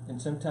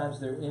and sometimes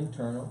they're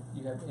internal.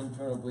 You have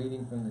internal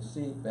bleeding from the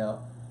seat belt.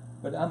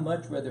 But I'd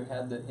much rather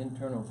have the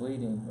internal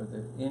bleeding or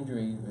the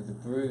injury or the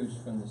bruise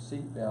from the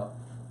seat belt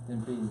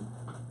than be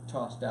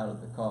tossed out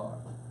of the car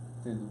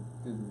through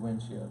the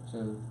windshield.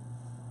 So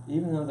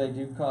even though they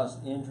do cause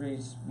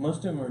injuries,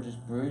 most of them are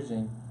just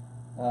bruising.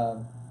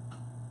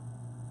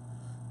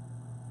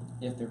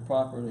 If they're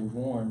properly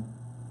worn,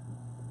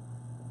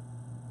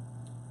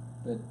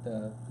 but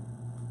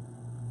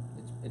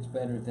it's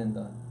better than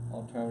the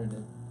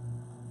alternative.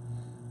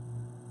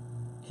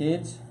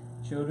 Kids,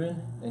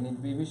 children, they need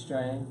to be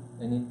restrained.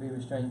 They need to be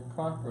restrained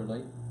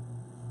properly.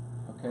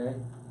 Okay,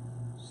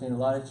 seen a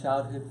lot of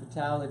childhood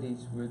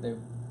fatalities where the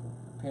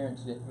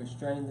parents didn't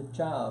restrain the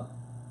child.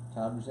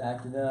 Child was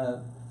acting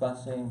up,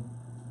 fussing.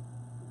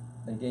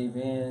 They gave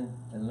in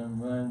and let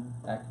them run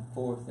back and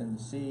forth in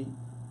the seat.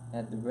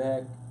 Had the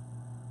wreck,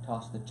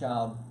 tossed the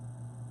child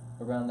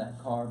around that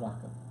car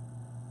like a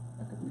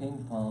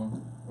ping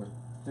pong, or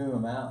threw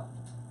him out.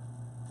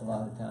 A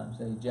lot of times,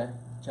 the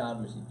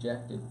child was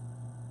ejected.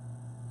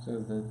 So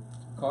the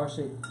car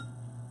seat,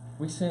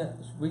 we seen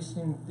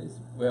this.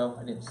 Well,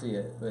 I didn't see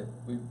it, but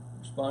we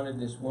responded to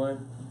this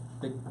one.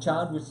 The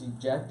child was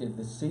ejected.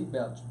 The seat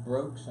belts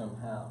broke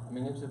somehow. I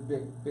mean, it was a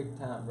big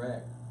time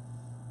wreck,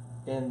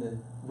 and the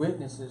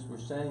witnesses were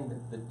saying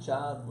that the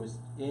child was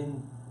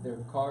in their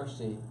car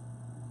seat,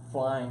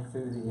 flying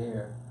through the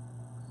air.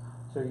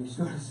 So you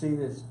sort of see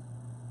this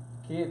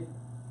kid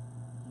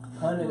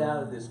hunted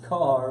out of this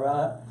car,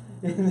 right?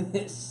 In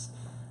this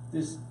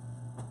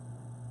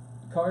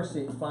car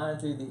seat flying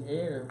through the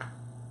air,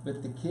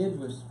 but the kid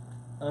was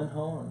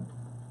unharmed.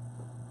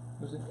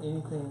 Wasn't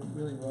anything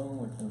really wrong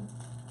with him.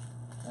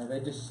 They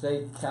just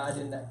stayed tied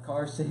in that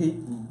car seat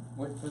and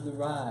went for the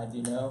ride,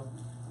 you know.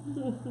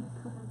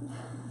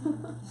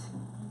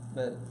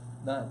 But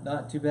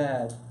not too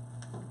bad.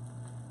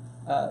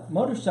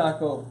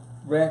 Motorcycle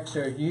wrecks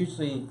are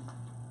usually,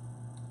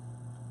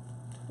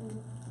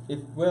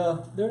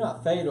 they're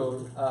not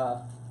fatal.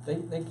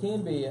 They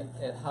can be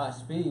at high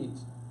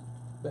speeds.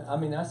 But I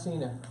mean, I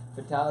seen a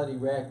fatality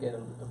wreck at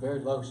a very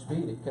low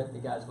speed. It cut the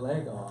guy's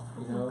leg off,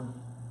 you know.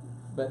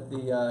 But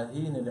he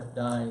ended up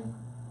dying.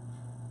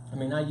 I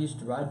mean, I used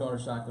to ride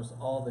motorcycles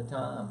all the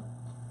time,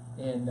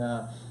 and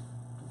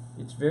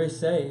it's very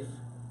safe.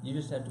 You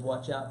just have to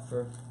watch out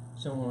for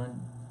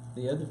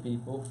the other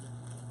people,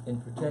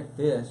 and protect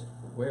this.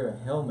 Wear a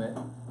helmet,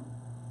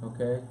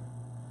 okay?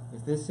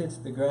 If this hits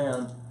the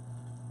ground,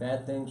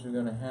 bad things are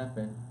going to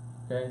happen,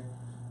 okay?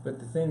 But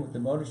the thing with the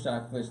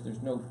motorcycle is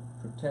there's no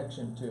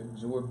protection to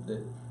absorb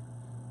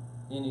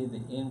any of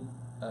the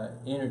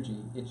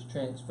energy. It's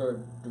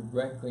transferred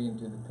directly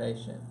into the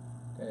patient,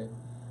 okay?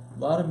 A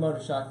lot of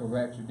motorcycle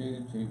wrecks are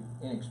due to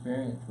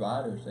inexperienced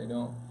riders. They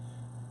don't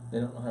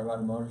know how to ride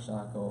a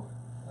motorcycle.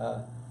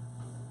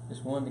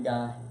 This one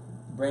guy,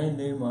 brand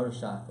new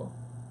motorcycle.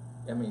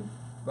 I mean,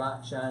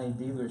 bright shiny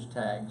dealer's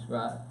tags,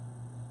 right?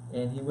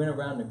 And he went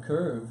around the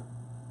curve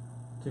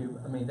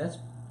that's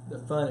the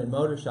fun in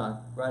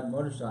riding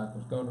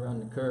motorcycles, going around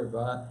the curve,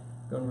 right?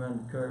 Going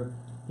around the curve.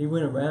 He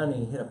went around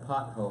and he hit a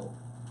pothole.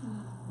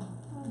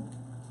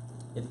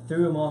 It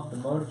threw him off the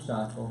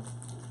motorcycle.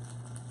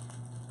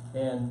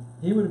 And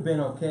he would have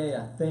been okay,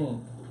 I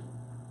think,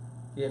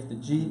 if the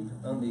Jeep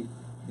on the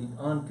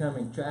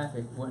oncoming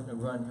traffic wouldn't have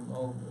run him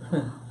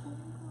over.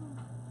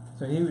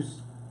 So he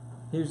was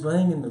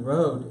laying in the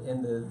road,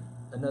 and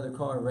another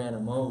car ran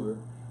him over.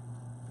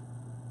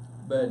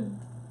 But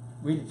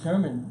we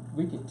determined,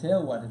 we could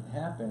tell what had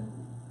happened,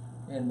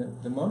 and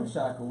the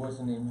motorcycle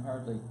wasn't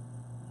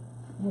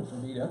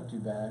beat up too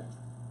bad.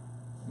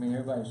 I mean,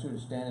 everybody was sort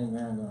of standing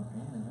around going,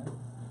 man, I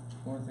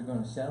wonder if they're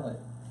going to sell it.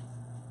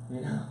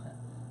 You know,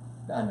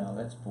 I know,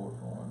 that's poor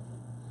form.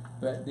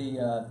 But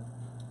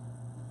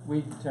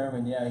we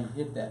determined, he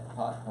hit that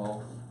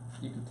pothole.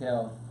 You could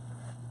tell,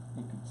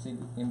 you could see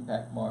the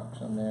impact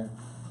marks on there.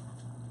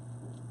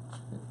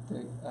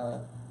 But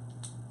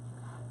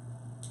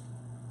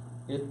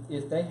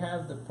if they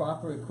have the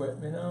proper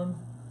equipment on,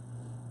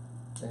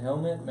 the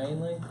helmet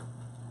mainly,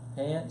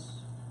 pants,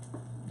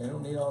 they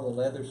don't need all the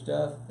leather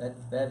stuff.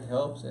 That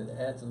helps. It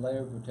adds a layer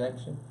of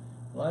protection.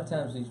 A lot of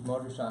times these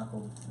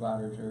motorcycle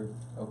riders are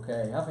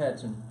okay. I've had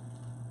some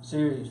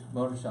serious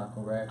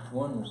motorcycle wrecks.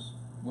 One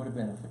would have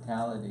been a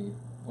fatality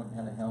if one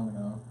had a helmet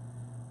on.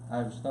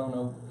 I was thrown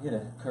over, hit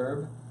a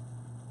curb.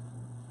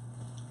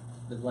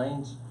 The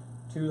lanes,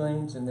 2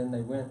 lanes, and then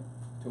they went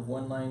to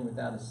 1 lane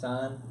without a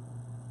sign.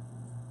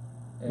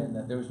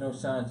 And there was no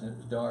signs, and it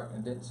was dark,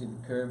 and didn't see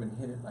the curb, and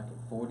hit it like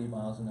at 40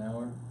 miles an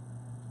hour.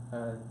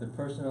 The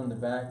person on the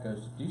back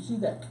goes, "Do you see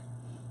that?"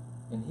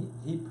 And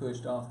he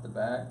pushed off the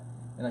back,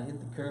 and I hit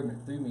the curb, and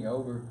it threw me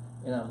over,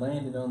 and I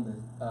landed on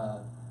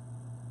the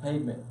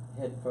pavement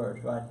head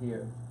first, right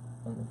here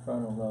on the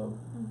frontal lobe.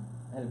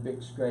 I had a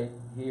big scrape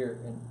here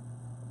and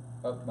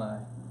up my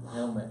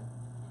helmet.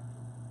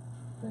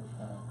 But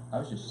I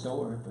was just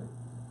sore, but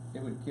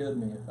it would have killed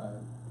me if I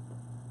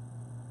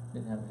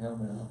didn't have a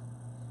helmet on.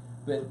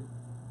 But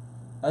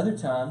other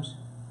times,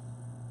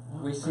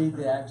 we see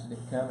the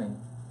accident coming,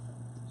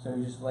 so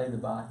you just lay the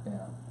bike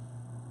down.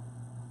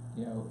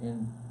 You know,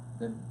 and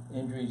the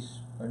injuries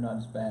are not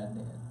as bad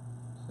then.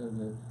 So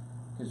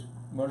because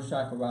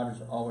motorcycle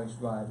riders always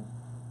ride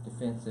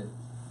defensive,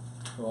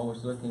 so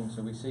always looking.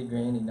 So we see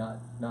Granny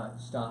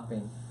not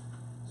stopping,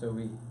 so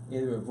we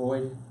either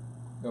avoid,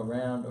 go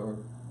around, or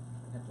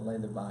have to lay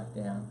the bike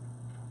down.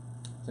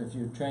 So if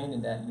you're trained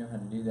in that, you know how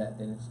to do that,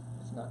 then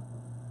it's not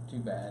too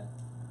bad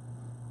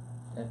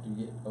after you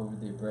get over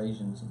the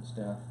abrasions and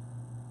stuff,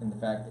 and the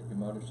fact that your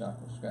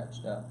motorcycle's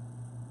scratched up.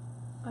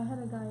 I had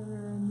a guy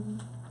rear-end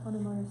me on a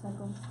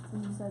motorcycle,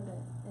 and he said that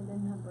it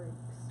didn't have brakes.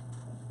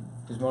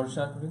 His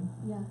motorcycle did?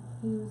 Yeah,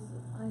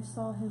 I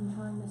saw him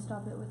trying to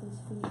stop it with his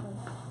feet,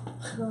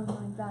 like, going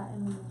like that,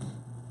 and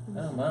he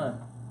I don't mind.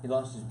 He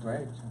lost his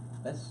brakes.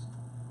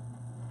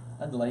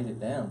 I'd laid it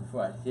down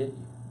before I'd hit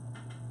you.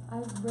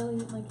 I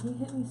really, like, he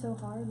hit me so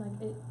hard,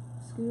 like, it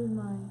scooted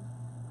my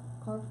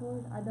car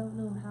forward. I don't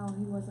know how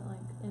he wasn't, like,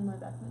 in my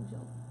back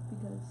windshield,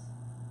 because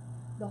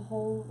the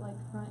whole, like,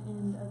 front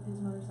end of his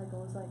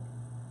motorcycle was, like,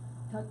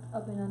 tucked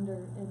up and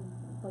under and,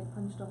 like,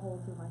 punched a hole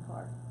through my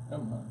car. I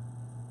don't mind.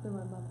 Through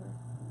my bumper.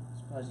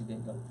 Surprised he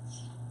didn't go.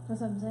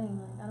 That's what I'm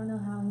saying, like, I don't know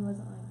how he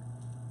wasn't, like...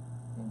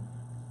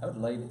 I would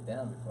have laid it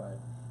down before I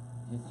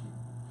hit you.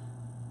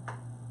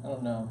 I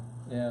don't know.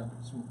 Yeah,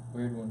 some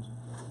weird ones.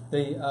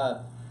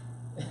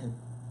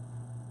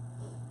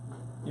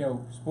 You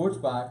know, sports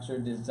bikes are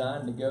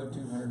designed to go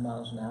 200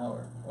 miles an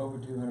hour, over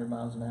 200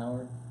 miles an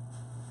hour,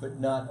 but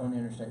not on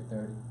Interstate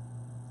 30,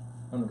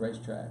 on the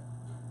racetrack.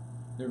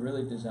 They're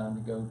really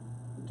designed to go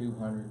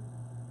 200.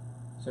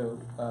 So,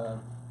 but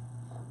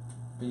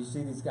you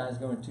see these guys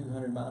going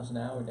 200 miles an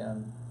hour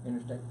down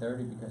Interstate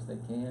 30 because they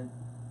can.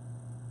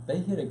 They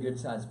hit a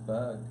good-sized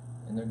bug,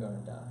 and they're going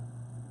to die.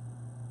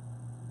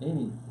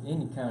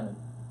 Any kind of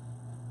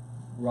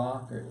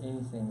rock or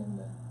anything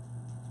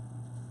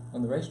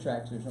on the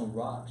racetracks, there's no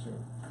rocks or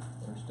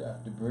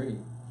stuff, debris.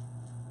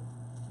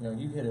 You know,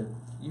 you hit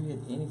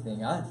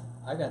anything. I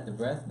got the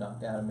breath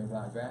knocked out of me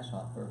by a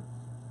grasshopper.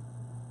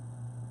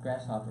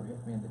 Grasshopper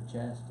hit me in the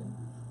chest and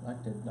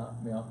like to knock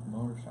me off the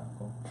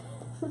motorcycle.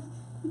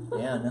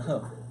 Yeah, I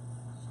know.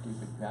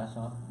 Stupid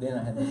grasshopper. Then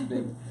I had this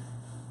big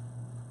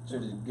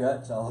sort of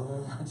guts all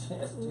over my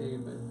chest too,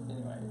 but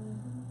anyway.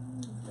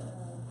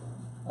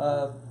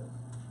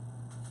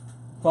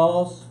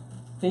 Falls,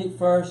 feet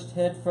first,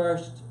 head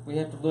first. We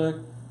have to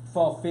look.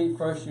 Fall feet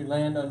first, you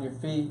land on your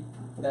feet.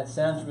 That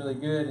sounds really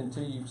good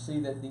until you see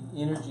that the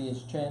energy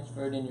is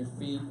transferred in your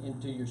feet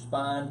into your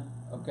spine.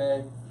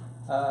 Okay?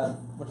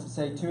 What's it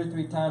say? 2 or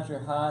 3 times your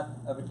height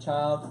of a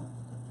child.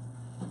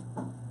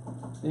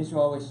 These are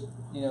always,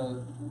 you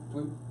know,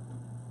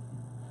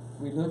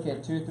 we look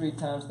at 2 or 3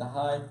 times the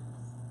height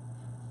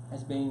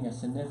as being a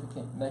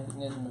significant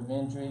mechanism of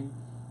injury.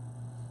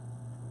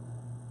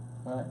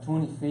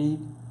 20 feet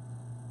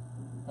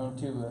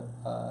onto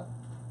a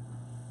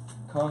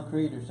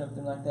concrete or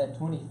something like that.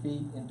 20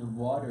 feet into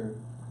water,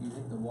 you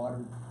hit the water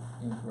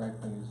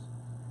incorrectly,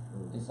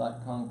 it's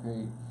like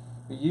concrete.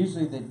 But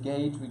usually the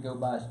gauge we go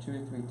by is 2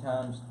 or 3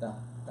 times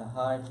the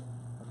height.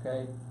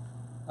 Okay,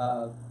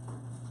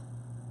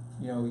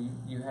 you know,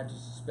 you have to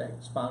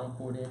suspect spinal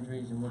cord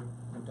injuries, and we'll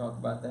talk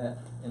about that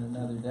in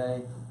another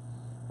day.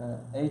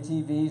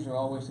 ATVs are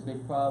always a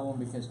big problem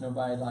because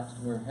nobody likes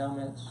to wear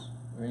helmets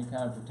or any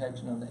kind of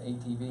protection on the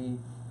ATV.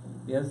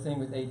 The other thing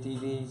with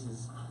ATVs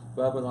is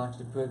Bubba likes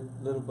to put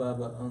little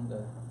Bubba on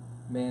the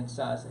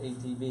man-sized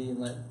ATV and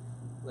let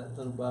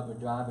little Bubba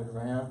drive it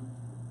around.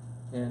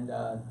 And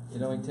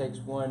it only takes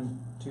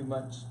too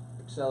much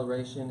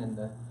acceleration, and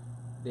the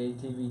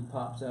ATV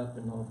pops up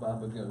and little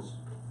Bubba goes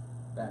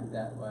back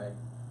that way.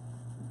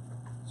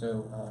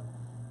 So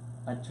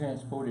I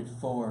transported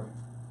 4.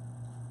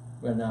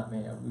 Well, not me.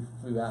 We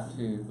flew out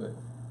 2, but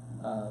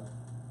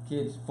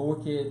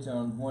 4 kids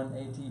on one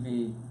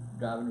ATV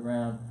driving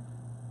around.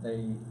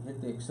 They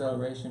hit the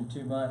acceleration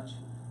too much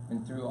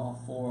and threw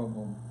all 4 of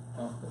them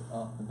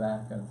off the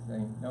back of the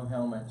thing. No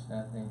helmets,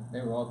 nothing.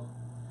 They were all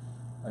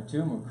 2 of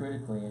them were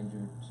critically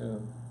injured.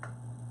 So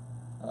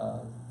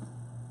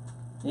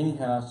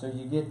anyhow, so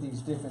you get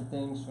these different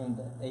things from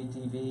the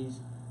ATVs.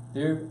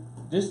 They're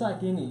just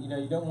like any. You know,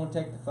 you don't want to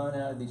take the fun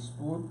out of these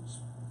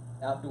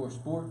outdoor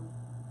sport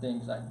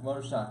things like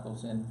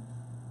motorcycles and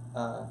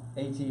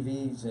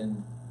ATVs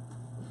and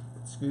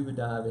scuba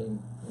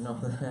diving and all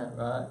that,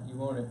 right? You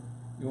want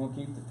to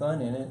keep the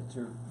fun in it. It's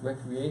a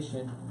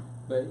recreation,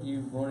 but you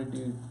want to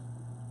do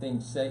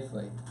things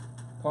safely.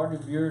 Part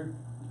of your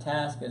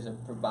task as a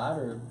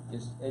provider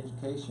is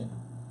education,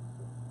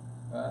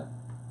 right?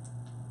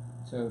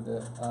 So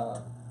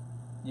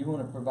you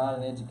want to provide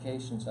an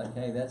education. It's like,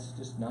 hey, that's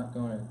just not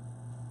going to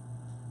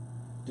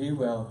do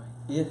well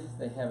if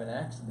they have an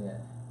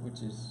accident,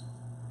 which is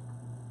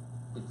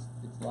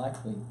it's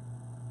likely.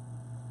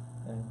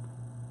 Okay.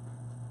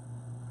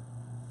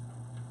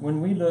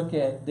 When we look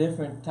at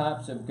different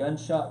types of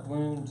gunshot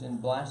wounds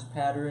and blast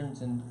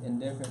patterns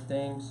and different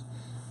things,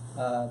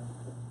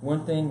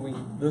 one thing we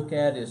look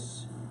at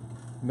is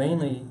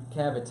mainly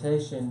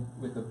cavitation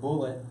with a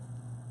bullet.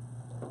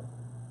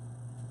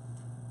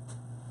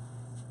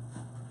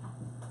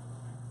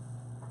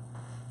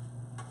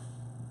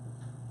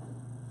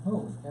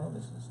 Holy cow,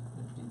 this is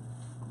deep.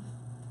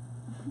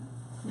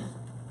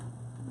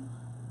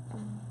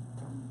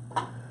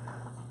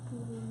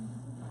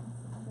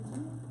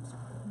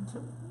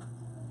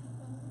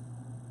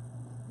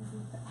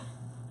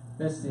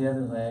 That's the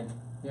other leg.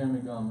 Here, let me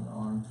go on the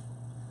arm.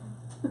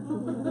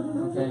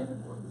 Okay.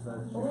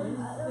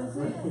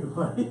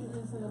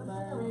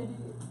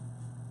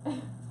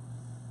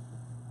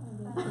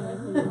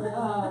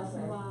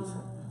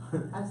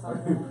 I saw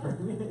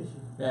that.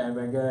 Yeah,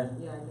 everybody good?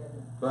 Yeah, I get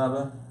it.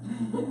 Bubba?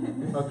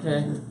 Okay.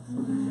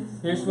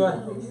 Here's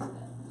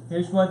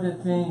what the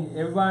thing,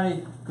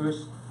 everybody, of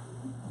course,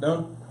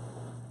 don't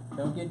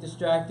get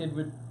distracted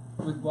with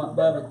what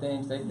Bubba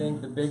thinks. They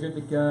think the bigger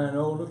the gun,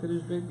 oh, look at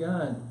this big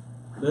gun.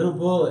 Little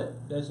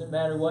bullet, doesn't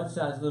matter what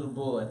size little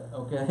bullet,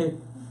 okay?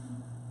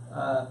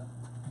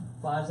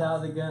 Flies out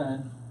of the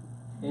gun,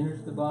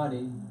 enters the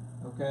body,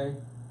 okay?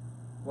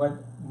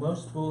 What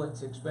most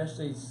bullets,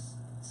 especially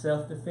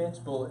self-defense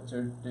bullets,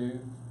 do,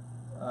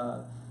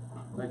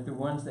 like the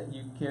ones that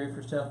you carry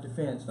for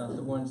self-defense, not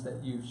the ones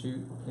that you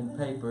shoot in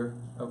paper,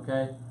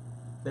 okay?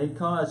 They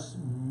cause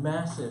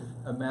massive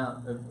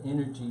amount of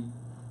energy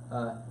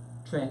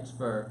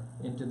transfer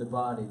into the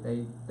body.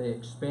 They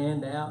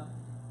expand out,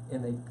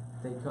 and they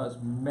cause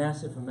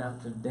massive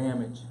amounts of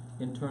damage,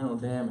 internal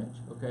damage,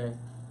 okay?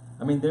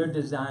 I mean, they're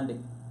designed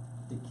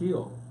to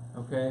kill,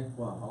 okay?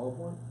 What, hollow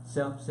point?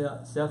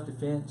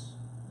 Self-defense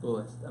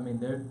bullets. I mean,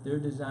 they're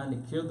designed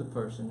to kill the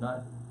person,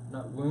 not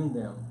wound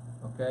them,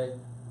 okay?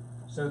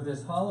 So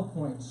this hollow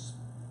point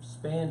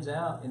spans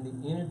out, and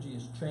the energy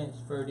is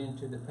transferred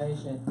into the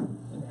patient,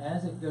 and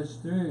as it goes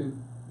through,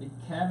 it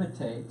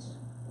cavitates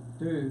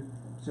through,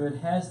 so it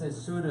has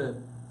this sort of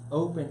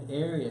open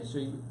area. So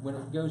when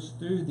it goes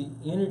through, the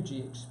energy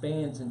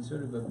expands in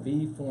sort of a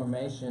V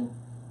formation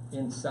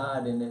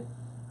inside, and it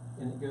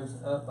goes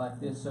up like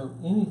this. So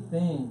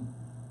anything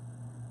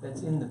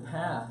that's in the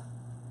path,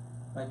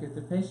 like if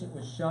the patient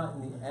was shot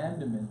in the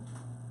abdomen,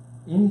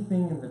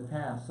 anything in the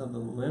path, so the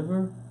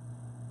liver,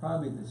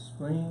 probably the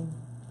spleen,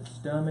 the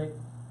stomach,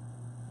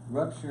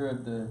 rupture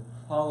of the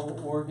hollow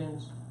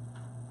organs,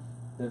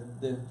 the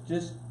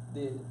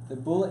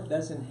bullet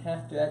doesn't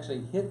have to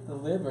actually hit the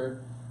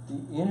liver.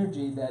 The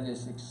energy that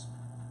is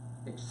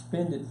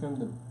expended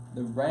from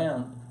the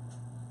round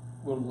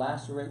will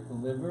lacerate the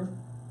liver.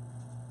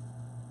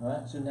 All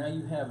right, so now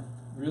you have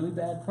really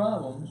bad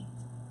problems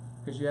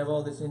because you have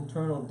all this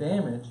internal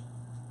damage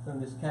from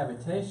this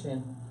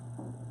cavitation.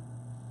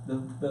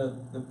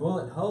 The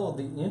bullet hole,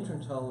 the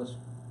entrance hole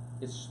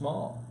is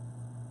small.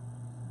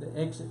 The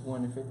exit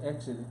one, if it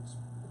exits,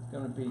 it's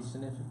going to be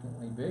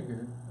significantly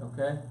bigger,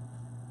 okay?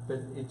 But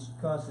it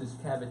causes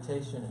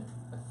cavitation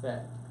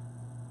effect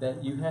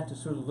that you have to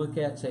sort of look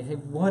at and say, hey,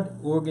 what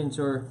organs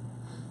are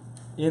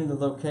in the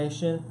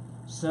location?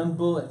 Some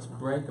bullets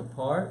break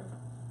apart,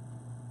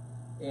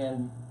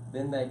 and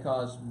then they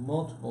cause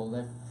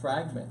multiple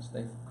fragments.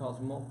 They cause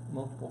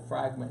multiple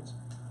fragments.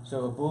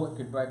 So a bullet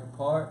could break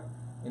apart,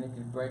 and it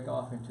could break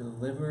off into the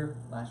liver,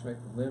 lacerate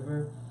the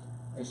liver.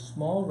 A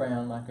small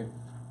round, like a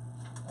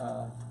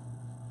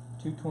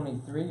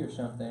 223 or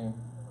something,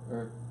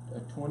 or a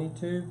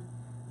 22,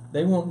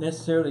 they won't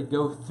necessarily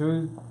go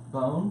through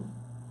bone,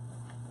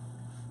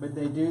 but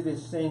they do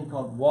this thing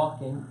called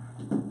walking.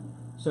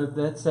 So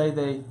let's say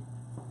they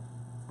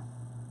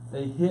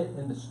hit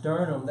in the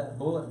sternum, that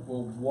bullet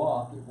will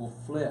walk, it will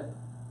flip,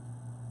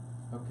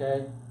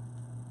 okay?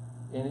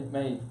 And it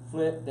may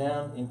flip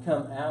down and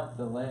come out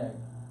the leg.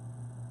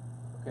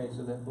 Okay,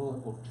 so that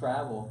bullet will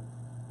travel.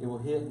 It will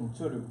hit and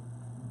sort of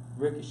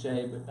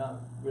ricochet, but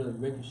not really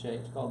ricochet.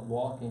 It's called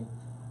walking.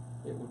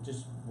 It will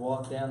just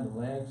walk down the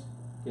legs.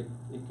 It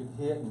could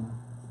hit and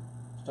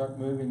start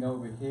moving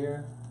over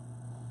here.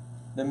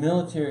 The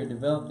military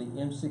developed the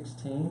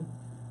M16,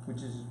 which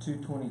is a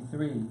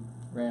 223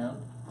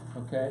 round.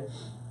 Okay,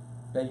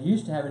 they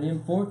used to have an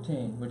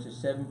M14, which is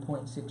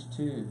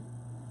 7.62.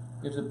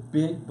 It was a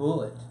big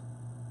bullet.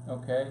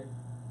 Okay,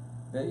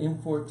 the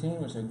M14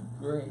 was a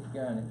great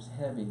gun. It was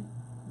heavy,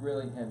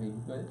 really heavy,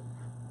 but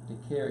to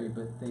carry.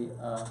 But they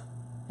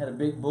had a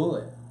big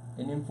bullet.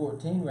 An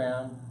M14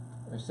 round,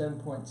 or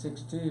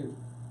 7.62,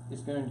 is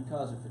going to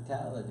cause a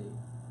fatality.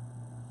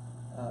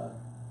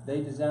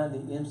 They designed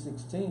the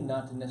M16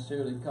 not to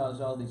necessarily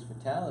cause all these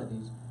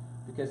fatalities,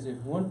 because if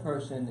one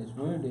person is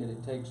wounded,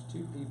 it takes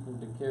two people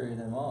to carry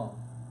them off.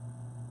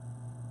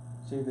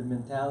 See the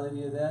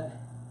mentality of that?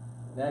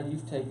 Now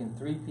you've taken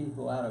three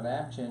people out of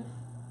action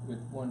with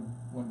one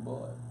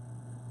bullet.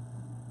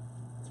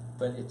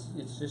 But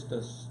it's just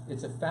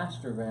it's a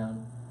faster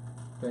round,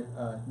 but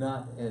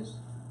not as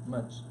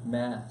much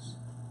mass,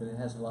 but it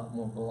has a lot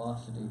more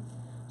velocity.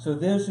 So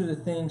those are the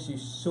things you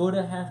sort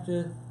of have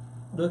to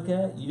look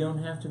at. You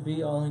don't have to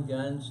be all in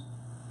guns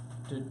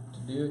to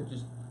do it.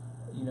 Just,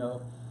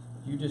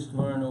 you just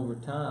learn over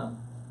time.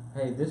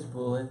 Hey, this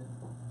bullet,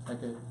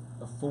 like a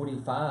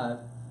 45,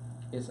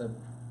 is a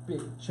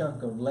big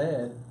chunk of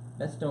lead.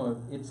 That's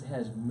no, it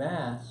has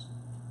mass,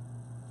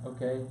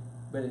 okay,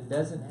 but it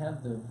doesn't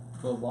have the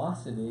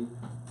velocity.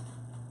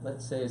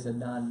 Let's say it's a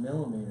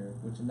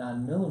 9mm, which a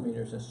 9mm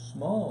is a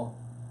small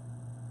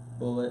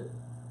bullet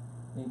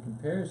in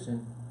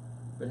comparison,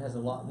 but has a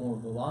lot more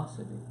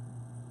velocity.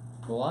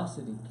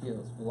 Velocity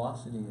kills.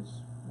 Velocity is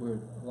where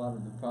a lot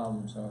of the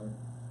problems are.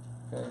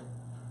 Okay.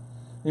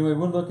 Anyway,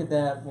 we'll look at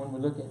that when we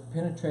look at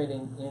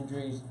penetrating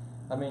injuries.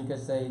 I mean,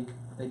 because they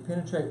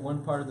penetrate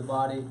one part of the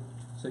body,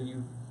 so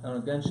you, on a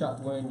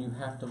gunshot wound, you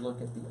have to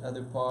look at the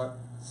other part.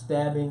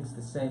 Stabbing's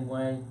the same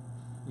way.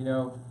 You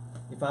know,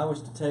 if I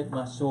was to take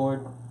my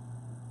sword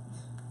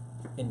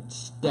and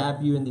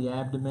stab you in the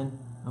abdomen,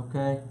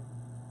 okay,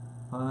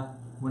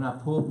 when I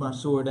pulled my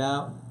sword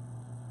out,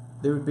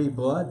 there would be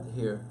blood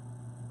here,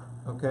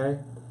 okay?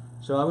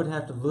 So I would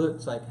have to look,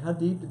 it's like, how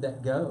deep did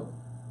that go?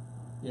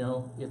 You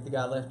know, if the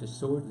guy left his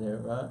sword there,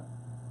 right?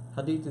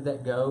 How deep did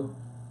that go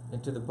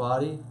into the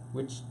body?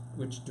 Which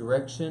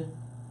direction?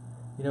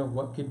 You know,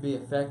 what could be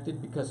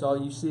affected? Because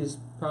all you see is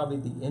probably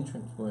the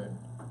entrance wound.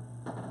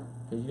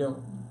 Okay, you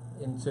don't,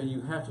 and so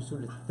you have to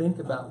sort of think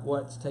about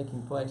what's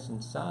taking place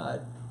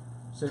inside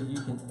so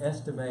you can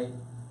estimate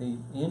the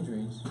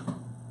injuries,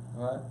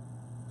 right,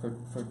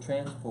 for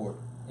transport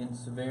and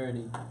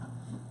severity.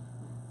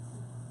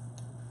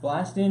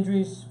 Blast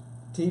injuries,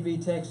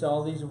 TV takes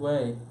all these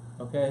away,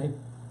 okay?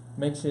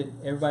 Makes it,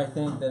 everybody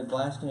think that a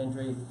blast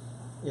injury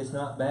is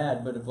not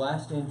bad, but a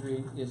blast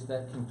injury is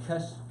that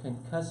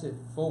concussive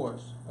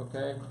force,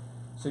 okay?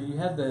 So you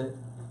have the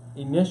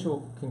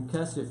initial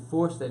concussive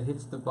force that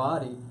hits the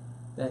body.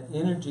 That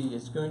energy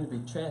is going to be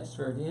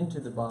transferred into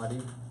the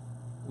body,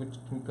 which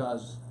can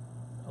cause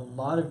a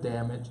lot of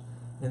damage,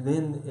 and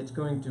then it's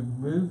going to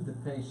move the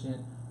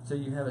patient, so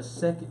you have a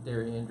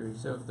secondary injury.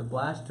 So if the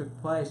blast took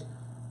place,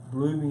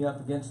 blew me up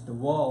against the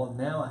wall,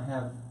 now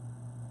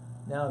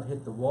I've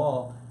hit the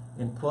wall,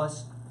 and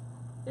plus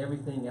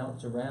everything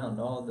else around,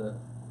 all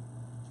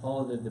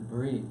the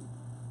debris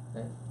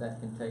that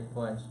can take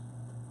place.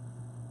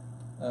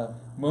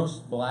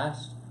 Most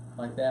blasts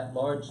like that,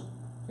 large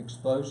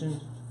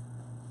explosions,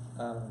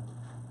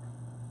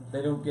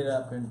 they don't get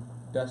up and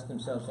dust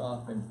themselves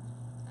off and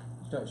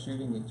start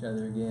shooting each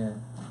other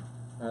again.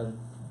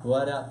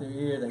 Blood out their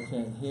ear, they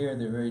can't hear,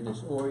 they're very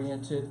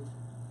disoriented.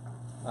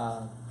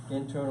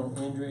 Internal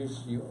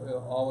injuries, you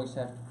always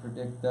have to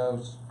predict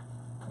those.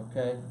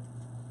 Okay?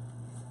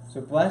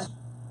 So blast,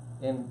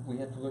 and we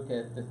have to look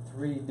at the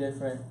three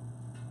different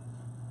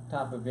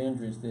type of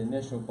injuries: the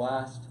initial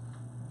blast,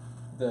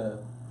 the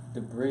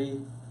debris,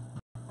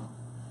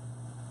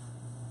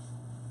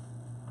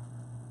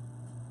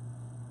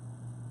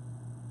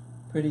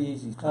 pretty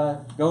easy.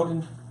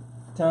 Golden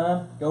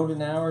time,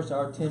 golden hours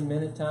are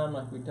 10-minute time,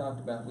 like we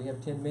talked about. We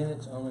have 10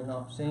 minutes on and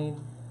off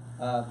scene.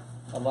 A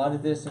lot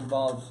of this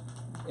involves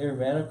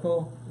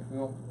aeromedical. If we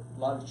want a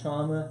lot of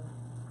trauma,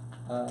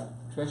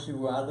 especially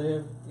where I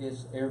live,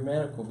 is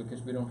aeromedical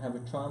because we don't have a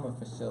trauma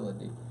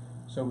facility.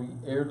 So we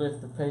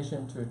airlift the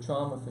patient to a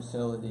trauma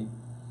facility.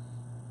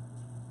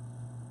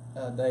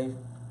 They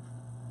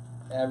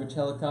average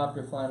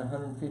helicopter flying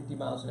 150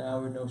 miles an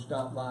hour, no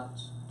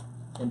stoplights,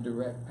 and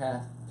direct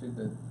path to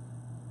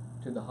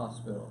the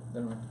hospital.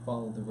 They don't have to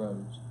follow the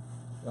roads,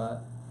 right?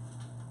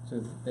 So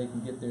that they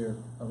can get there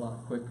a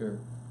lot quicker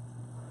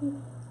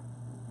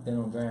than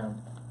on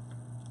ground.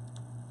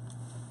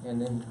 And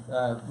then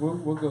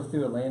we'll go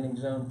through a landing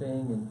zone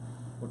thing, and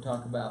we'll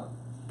talk about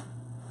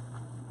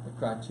the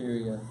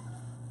criteria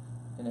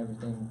and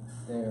everything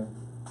there.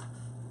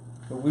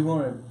 But we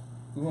want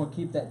to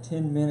keep that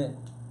 10-minute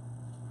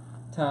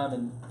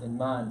time in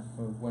mind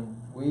for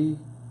when we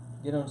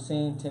get on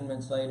scene. 10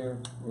 minutes later,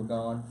 we're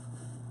gone.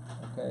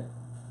 Okay.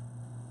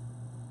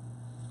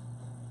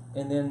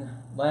 And then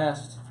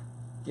last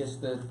is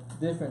the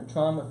different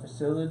trauma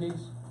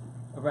facilities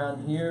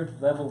around here.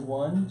 Level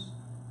 1s.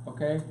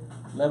 Okay.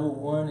 Level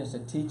 1 is a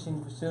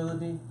teaching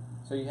facility.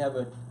 So you have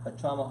a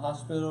trauma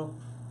hospital.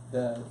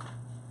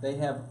 They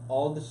have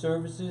all the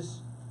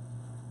services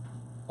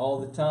all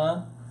the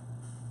time.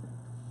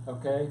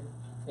 Okay.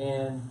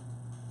 And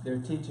they're a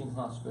teaching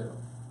hospital.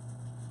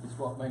 It's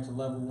what makes a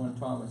level 1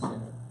 trauma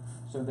center.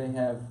 So they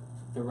have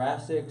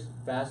thoracics,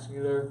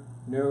 vascular,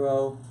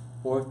 neuro,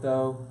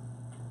 ortho,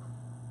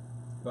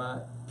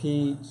 right,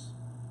 peds.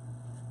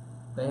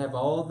 They have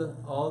all the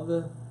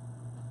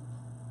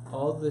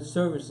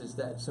services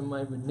that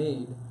somebody would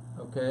need,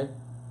 okay?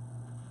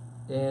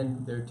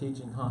 And they're a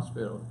teaching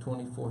hospital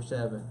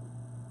 24/7.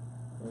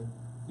 Okay?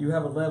 You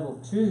have a level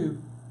 2,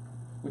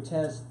 which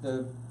has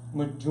the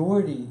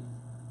majority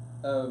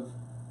of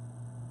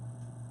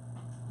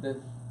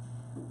the,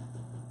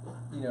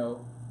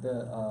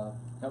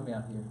 help me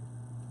out here,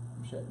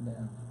 I'm shutting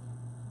down.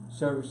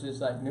 Services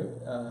like,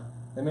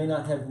 they may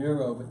not have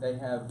neuro, but they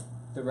have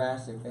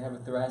thoracic. They have a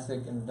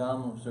thoracic and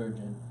abdominal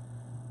surgeon.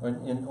 Or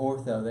in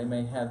ortho, they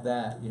may have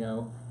that,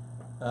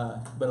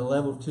 but a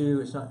level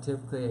 2 is not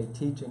typically a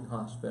teaching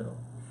hospital.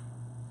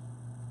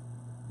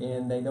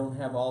 And they don't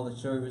have all the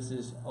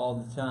services all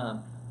the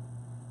time.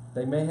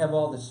 they may have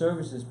all the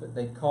services, but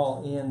they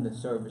call in the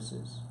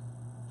services.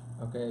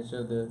 Okay,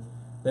 so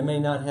they may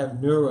not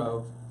have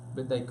neuro,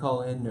 but they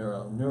call in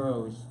neuro.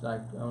 Neuro is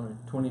like on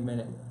a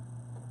 20-minute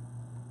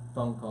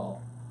phone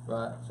call,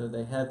 right? So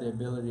they have the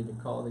ability to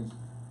call these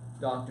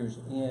doctors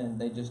in,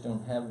 they just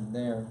don't have them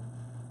there.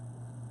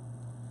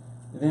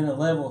 Then a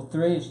level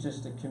 3 is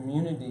just a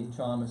community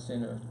trauma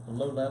center, a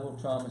low-level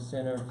trauma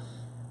center.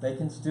 They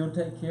can still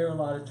take care of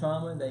a lot of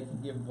trauma. They can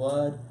give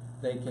blood.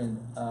 They can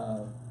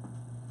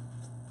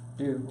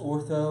do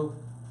ortho.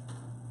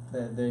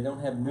 They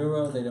don't have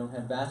neuro. They don't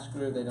have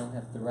vascular. They don't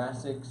have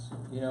thoracics.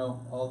 You know,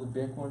 all the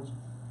big ones.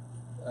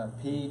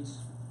 Peds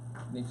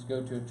needs to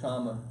go to a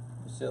trauma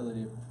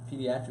facility, a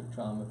pediatric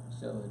trauma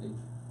facility,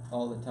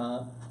 all the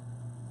time.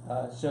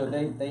 So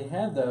they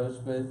have those,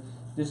 but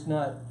just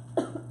not.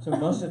 So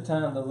most of the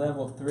time, the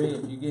level 3,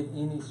 if you get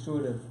any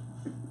sort of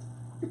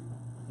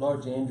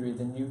large injury,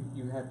 then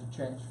you have to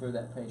transfer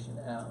that patient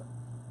out,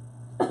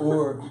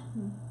 or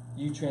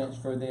you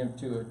transfer them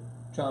to a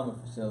trauma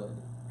facility.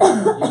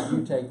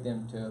 You take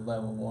them to a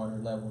level 1 or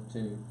level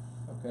 2.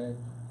 Okay,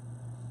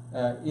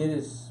 it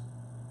is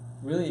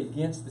really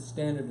against the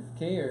standard of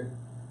care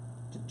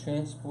to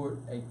transport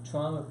a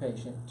trauma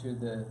patient to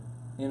the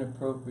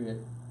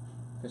inappropriate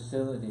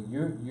facility.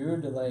 You're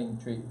delaying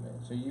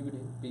treatment, so you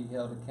would be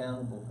held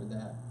accountable for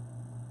that.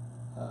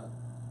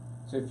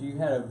 So if you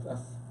had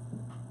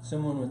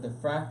someone with a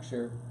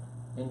fracture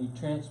and you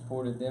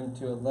transported them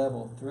to a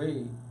level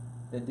 3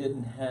 that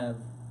didn't have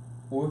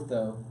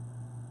ortho,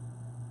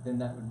 then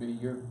that would be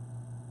your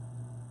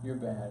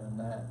bad on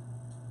that.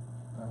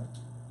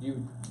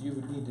 You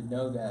would need to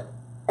know that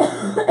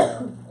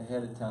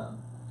ahead of time.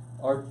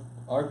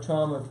 Our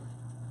trauma,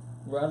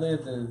 where I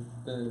lived,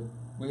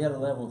 we had a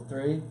level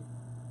 3,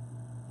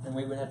 and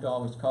we would have to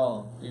always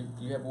call them.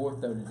 Do you have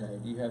ortho today?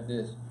 Do you have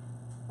this?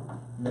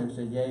 And they would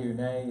say yay or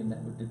nay, and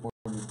that would be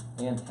reported,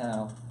 and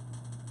how.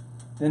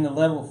 Then the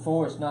level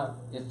 4 is not.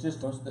 It's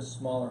just most of the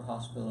smaller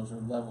hospitals are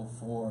level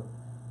 4.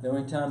 The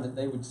only time that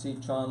they would see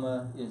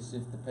trauma is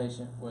if the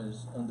patient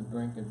was on the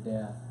brink of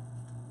death,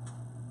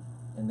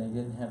 and they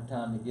didn't have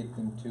time to get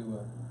them to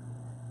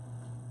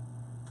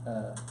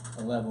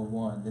a level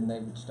 1. Then they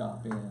would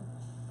stop in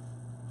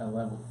a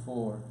level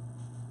 4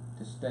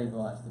 to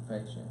stabilize the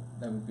patient.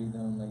 That would be the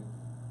only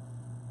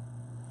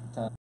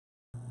time.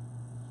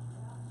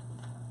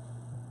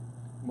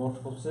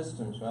 Multiple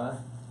systems, right?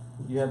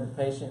 You have a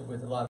patient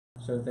with a lot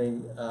of, so they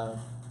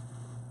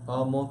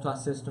all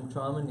multi-system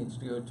trauma needs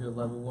to go to a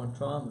level 1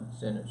 trauma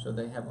center, so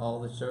they have all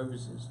the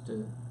services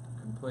to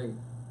complete.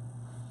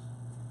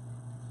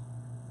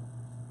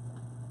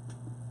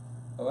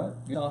 All right,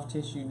 soft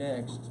tissue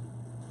next.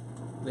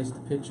 At least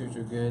the pictures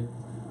are good.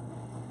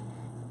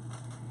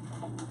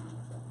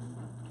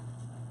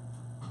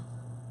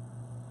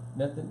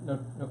 Nothing,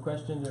 no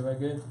questions, everybody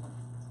good?